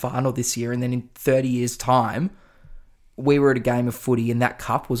grand final this year and then in 30 years' time, we were at a game of footy and that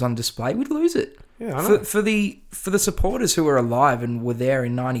cup was on display. We'd lose it. Yeah, I know. For the supporters who were alive and were there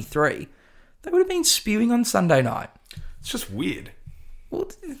in 93, they would have been spewing on Sunday night. It's just weird. Well,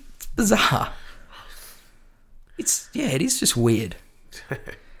 it's bizarre. It is just weird.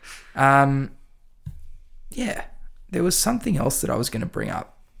 Yeah, there was something else that I was going to bring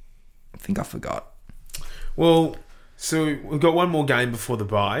up. I think I forgot. Well, so we've got one more game before the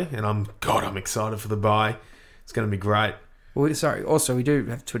bye, and I'm excited for the bye. It's going to be great. Well, sorry. Also, we do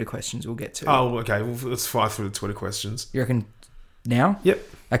have Twitter questions we'll get to. Oh, okay. Well, let's fly through the Twitter questions. You reckon now? Yep.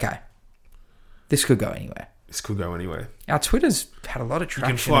 Okay. This could go anywhere. Our Twitter's had a lot of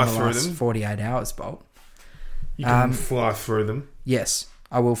traction in the last 48 hours, Bolt. You can fly through them. Yes,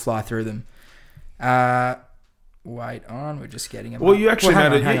 I will fly through them. Wait on, we're just getting them. Well, you actually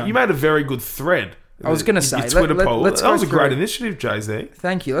made a very good thread. I was going to say, Twitter poll. Let's that was a great initiative, Jay-Z.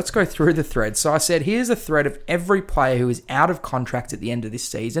 Thank you. Let's go through the thread. So I said, here's a thread of every player who is out of contract at the end of this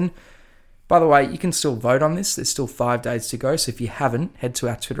season. By the way, you can still vote on this. There's still 5 days to go. So if you haven't, head to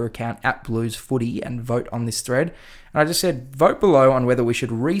our Twitter account @BluesFooty and vote on this thread. And I just said, vote below on whether we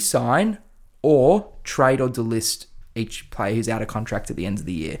should re-sign or trade or delist each player who's out of contract at the end of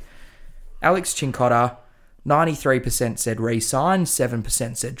the year. Alex Chincotta, 93% said re-sign,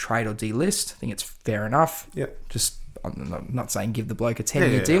 7% said trade or delist. I think it's fair enough. Yep. Just, I'm not saying give the bloke a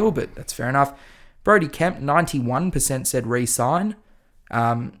 10-year deal, but that's fair enough. Brody Kemp, 91% said re-sign.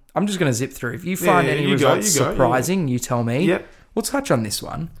 I'm just going to zip through. If you find any results surprising, you tell me. Yep. We'll touch on this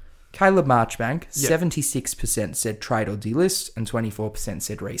one. Caleb Marchbank, 76% said trade or delist and 24%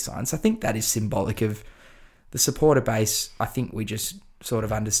 said re-sign. So I think that is symbolic of the supporter base. I think we just sort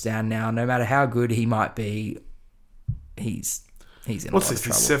of understand now, no matter how good he might be, he's in a lot of trouble. What's this,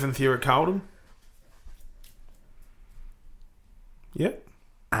 his 7th year at Carlton? Yep.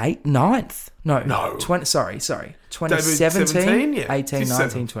 9th. No. 2017, yeah. 18,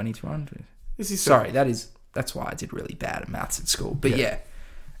 19, 20, 21. Sorry, that's why I did really bad at maths at school. But yeah.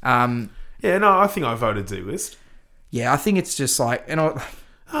 I think I voted delist. Yeah, I think it's just like,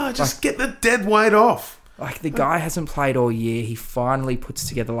 get the dead weight off. Like, the guy hasn't played all year. He finally puts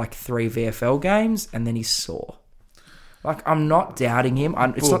together like 3 VFL games and then he's sore. Like, I'm not doubting him.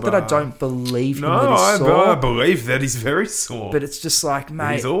 It's not that I don't believe him that he's sore. I believe that he's very sore. But it's just like,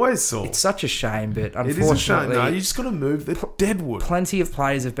 mate... He's always sore. It's such a shame, but unfortunately... It is a shame. No, you just got to move the deadwood. Plenty of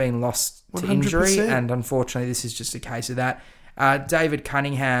players have been lost to 100%. injury, and unfortunately this is just a case of that. David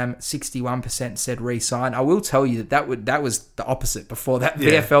Cunningham, 61% said re-sign. I will tell you that was the opposite before that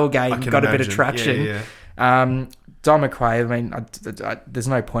VFL game got a bit of traction. Dom McRae, there's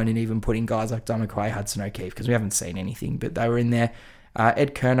no point in even putting guys like Dom McRae, Hudson O'Keefe, because we haven't seen anything, but they were in there.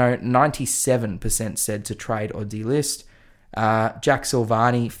 Ed Curnow, 97% said to trade or delist. Jack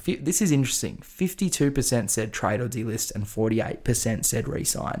Silvani, this is interesting, 52% said trade or delist and 48% said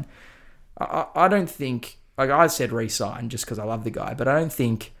re-sign. I don't think, like I said re-sign just because I love the guy, but I don't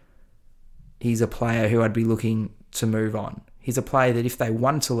think he's a player who I'd be looking to move on. He's a player that if they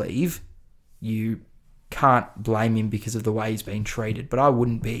want to leave, you can't blame him because of the way he's been treated, but I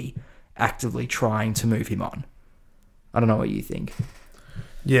wouldn't be actively trying to move him on. I don't know what you think.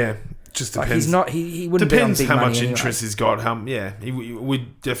 Yeah, just depends. Like, he's not. He wouldn't. Depends be on big how money much anyway. interest he's got.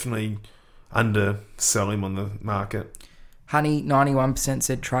 We'd definitely undersell him on the market. Honey, 91%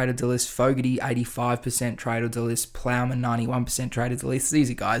 said trade or delist. Fogarty, 85% trade or delist. Plowman, 91% trade or delist.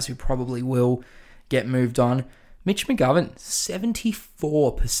 These are guys who probably will get moved on. Mitch McGovern,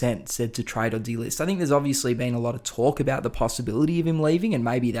 74% said to trade or delist. I think there's obviously been a lot of talk about the possibility of him leaving, and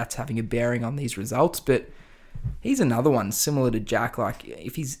maybe that's having a bearing on these results, but he's another one similar to Jack. Like,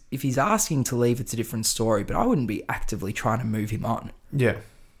 if he's asking to leave, it's a different story, but I wouldn't be actively trying to move him on. Yeah.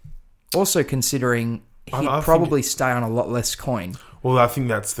 Also considering he'd probably stay on a lot less coin. Well, I think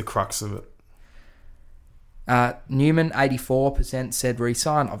that's the crux of it. Newman, 84% said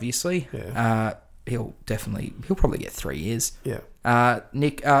resign, obviously. Yeah. He'll probably get 3 years. Yeah.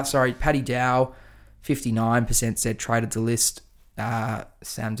 Paddy Dow, 59% said traded to list.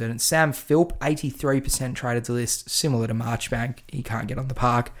 Sam Durden. Sam Philp, 83% traded to list, similar to Marchbank. He can't get on the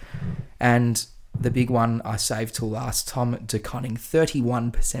park. And the big one I saved till last, Tom DeConning,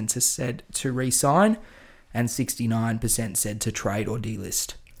 31% has said to re-sign and 69% said to trade or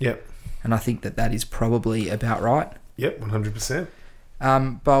delist. Yep. And I think that is probably about right. Yep, 100%.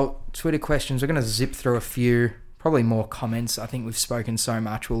 But Twitter questions, we're going to zip through a few, probably more comments. I think we've spoken so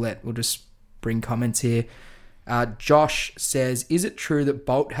much, we'll just bring comments here. Josh says, is it true that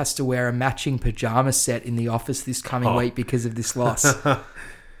Bolt has to wear a matching pyjama set in the office this coming week because of this loss?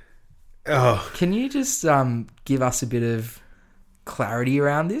 Can you just give us a bit of clarity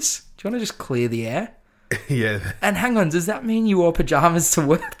around this? Do you want to just clear the air? Yeah. And hang on, does that mean you wore pyjamas to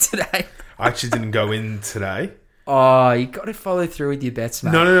work today? I actually didn't go in today. Oh, you got to follow through with your bets,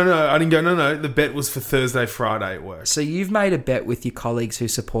 mate. No. I didn't go. No. The bet was for Thursday, Friday at work. So you've made a bet with your colleagues who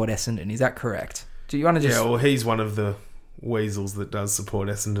support Essendon. Is that correct? Do you want to just... Yeah, well, he's one of the weasels that does support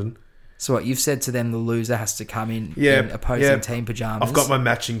Essendon. So what, you've said to them the loser has to come in opposing team pyjamas? I've got my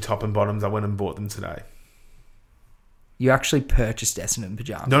matching top and bottoms. I went and bought them today. You actually purchased Essendon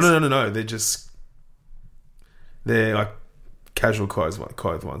pyjamas? No. They're like casual clothes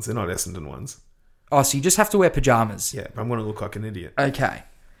ones. They're not Essendon ones. Oh, so you just have to wear pyjamas? Yeah, I'm going to look like an idiot. Okay.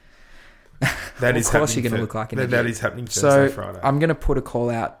 That is of course you're going to look like an idiot. That is happening Thursday, Friday. I'm going to put a call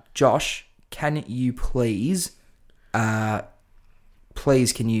out. Josh, can you please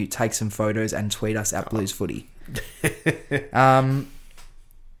can you take some photos and tweet us at Blues Footy?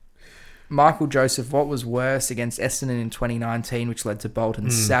 Michael Joseph, what was worse against Essendon in 2019, which led to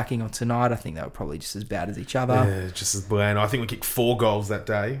Bolton's sacking, or tonight? I think they were probably just as bad as each other. Yeah, just as bland. I think we kicked 4 goals that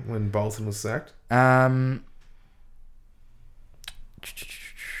day when Bolton was sacked.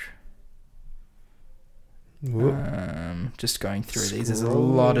 Just going through these. There's a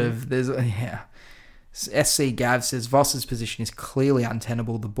lot of... SC Gav says, Voss's position is clearly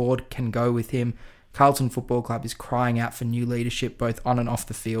untenable. The board can go with him. Carlton Football Club is crying out for new leadership, both on and off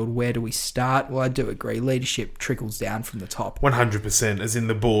the field. Where do we start? Well, I do agree. Leadership trickles down from the top. 100%, as in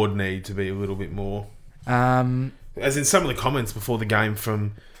the board need to be a little bit more. As in some of the comments before the game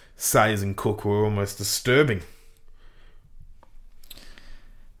from Sayers and Cook were almost disturbing.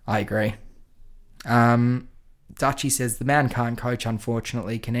 I agree. Dutchy says, the man can't coach,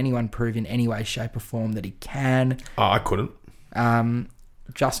 unfortunately. Can anyone prove in any way, shape or form that he can? Oh, I couldn't.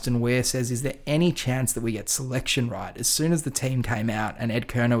 Justin Ware says, is there any chance that we get selection right? As soon as the team came out and Ed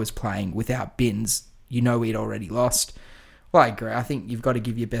Kerner was playing without Binns, we'd already lost. Well, I agree. I think you've got to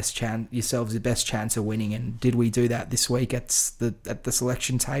give yourselves the best chance of winning. And did we do that this week at the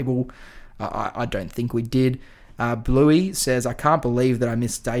selection table? I don't think we did. Bluey says, I can't believe that I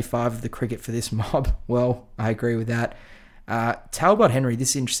missed day 5 of the cricket for this mob. Well, I agree with that. Talbot Henry,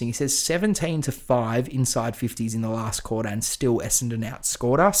 this is interesting. He says 17-5 inside 50s in the last quarter and still Essendon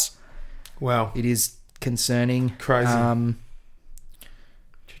outscored us. Wow. It is concerning. Crazy.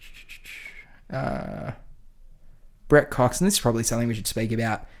 Brett Cox, and this is probably something we should speak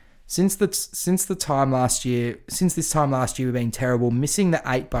about. Since this time last year, we've been terrible. Missing the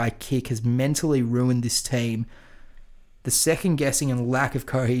 8 by kick has mentally ruined this team. The second guessing and lack of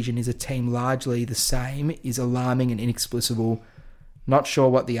cohesion is a team largely the same is alarming and inexplicable. Not sure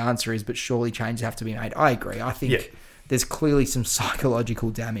what the answer is, but surely changes have to be made. I agree. I think there's clearly some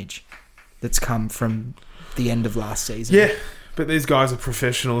psychological damage that's come from the end of last season. Yeah, but these guys are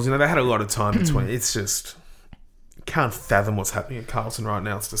professionals. They had a lot of time between. It's just... can't fathom what's happening at Carlton right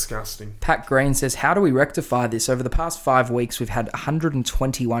now. It's disgusting. Pat Green says, how do we rectify this? Over the past 5 weeks, we've had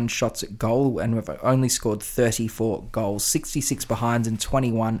 121 shots at goal and we've only scored 34 goals, 66 behinds and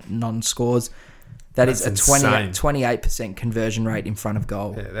 21 non-scores. That's a 28% conversion rate in front of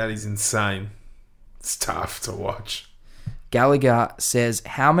goal. Yeah, that is insane. It's tough to watch. Gallagher says,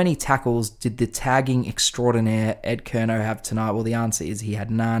 how many tackles did the tagging extraordinaire Ed Kerno have tonight? Well, the answer is he had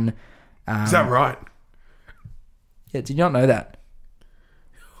none. Is that right? Yeah, did you not know that?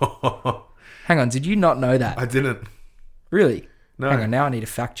 Hang on, did you not know that? I didn't. Really? No. Hang on, now I need to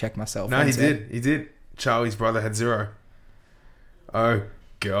fact check myself. No, he did. He did. Charlie's brother had 0. Oh.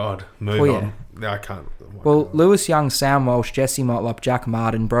 God. Move Oh, yeah. on. No, I can't. Oh my Well, God. Lewis Young, Sam Walsh, Jesse Motlop, Jack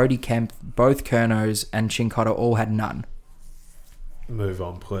Martin, Brody Kemp, both Kernos, and Chincotta all had none. Move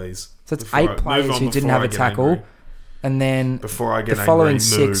on, please. So it's Before 8 I- players move on who didn't before have I a get tackle. angry. And then Before I get the following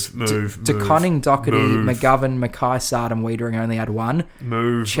angry, 6, move. DeConning, Doherty, move. McGovern, Mackay, Sard, and Wiedering only had 1.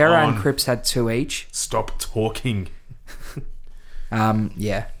 Move Chera on. and Cripps had 2 each. Stop talking.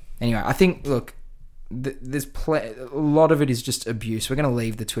 Yeah. Anyway, I think, look, there's a lot of it is just abuse. We're going to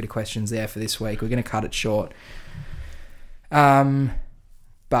leave the Twitter questions there for this week. We're going to cut it short. But,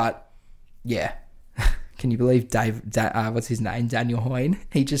 yeah. Can you believe what's his name? Daniel Hoyne.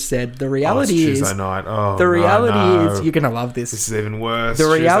 He just said the reality it's is Tuesday night. Oh, the reality no. is you're gonna love this. This is even worse. The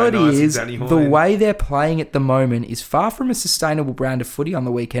Tuesday reality nights with is Danny the Hoyne. way they're playing at the moment is far from a sustainable brand of footy on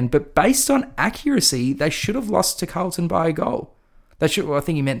the weekend. But based on accuracy, they should have lost to Carlton by a goal. They should. Well, I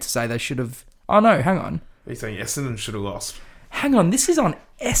think he meant to say they should have. Oh no, hang on. He's saying Essendon should have lost. Hang on, this is on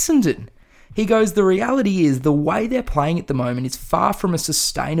Essendon. He goes, the reality is the way they're playing at the moment is far from a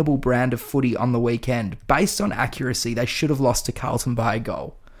sustainable brand of footy on the weekend. Based on accuracy, they should have lost to Carlton by a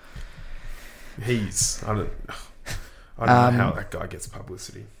goal. I don't know how that guy gets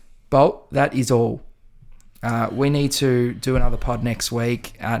publicity. Bolt, that is all. We need to do another pod next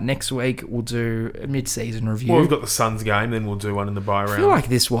week. Next week, we'll do a mid-season review. Well, we've got the Suns game, then we'll do one in the bye round. I feel like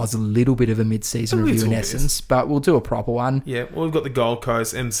this was a little bit of a mid-season A review in little essence, but we'll do a proper one. Yeah, well, we've got the Gold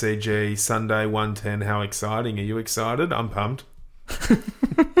Coast, MCG, Sunday, 1:10. How exciting. Are you excited? I'm pumped.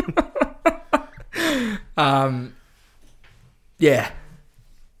 Yeah.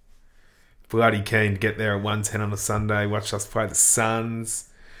 Bloody keen to get there at 1:10 on a Sunday, watch us play the Suns.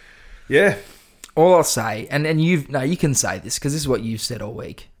 Yeah. All I'll say, and you can say this because this is what you've said all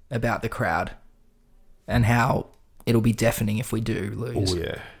week about the crowd and how it'll be deafening if we do lose. Oh,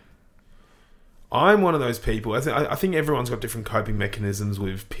 yeah. I'm one of those people. I think everyone's got different coping mechanisms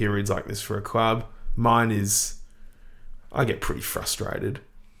with periods like this for a club. Mine is, I get pretty frustrated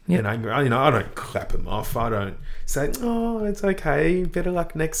and angry. I don't clap them off. I don't say, oh, it's okay, better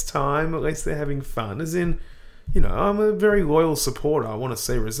luck next time. At least they're having fun. As in, I'm a very loyal supporter. I want to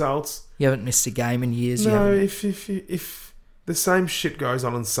see results. You haven't missed a game in years. No, if the same shit goes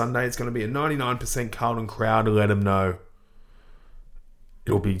on Sunday, it's going to be a 99% Carlton crowd to let them know.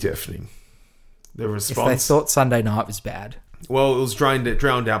 It'll be deafening. The response. If they thought Sunday night was bad. Well, it was drowned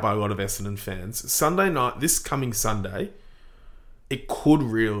out by a lot of Essendon fans. Sunday night, this coming Sunday, it could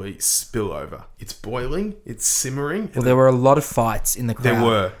really spill over. It's boiling. It's simmering. Well, there were a lot of fights in the crowd. There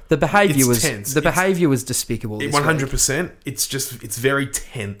were. The behaviour was tense. The behaviour was despicable. This 100%. week. It's very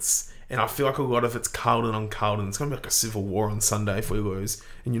tense, and I feel like a lot of it's Carlton on Carlton. It's going to be like a civil war on Sunday if we lose.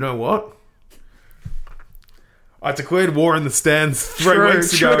 And you know what? I declared war in the stands 3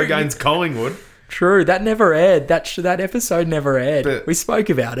 weeks ago against Collingwood. True, that never aired. That episode never aired. But we spoke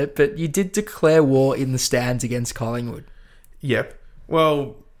about it, but you did declare war in the stands against Collingwood. Yep.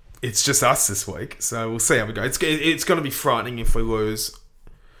 Well, it's just us this week, so we'll see how we go. It's going to be frightening if we lose.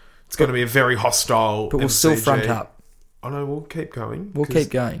 It's going to be a very hostile. But we'll MCG. still front up. I know. We'll keep going. We'll keep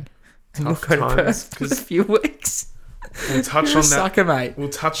going. And we'll tough go to times, Perth for a few weeks. We'll touch You're on a that. sucker, mate. We'll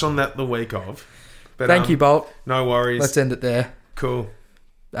touch on that the week of. But, Thank you, Bolt. No worries. Let's end it there. Cool.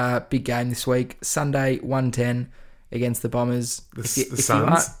 Big game this week. Sunday, 1:10 against the Bombers. The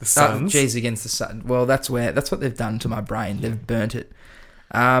Suns. The Suns. Geez, against the Suns. Well, that's what they've done to my brain. They've burnt it.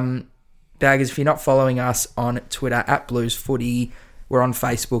 Baggers, if you're not following us on Twitter @BluesFooty, we're on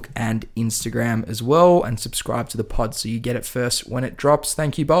Facebook and Instagram as well, and subscribe to the pod so you get it first when it drops.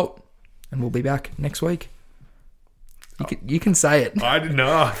 Thank you, Bolt, and we'll be back next week. You can say it. I didn't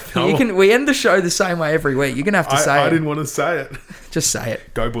know. We end the show the same way every week. You're gonna have to say it. I didn't want to say it. Just say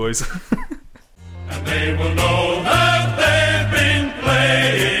it. Go, boys. And they will know that they've been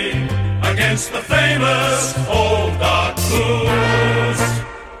playing against the famous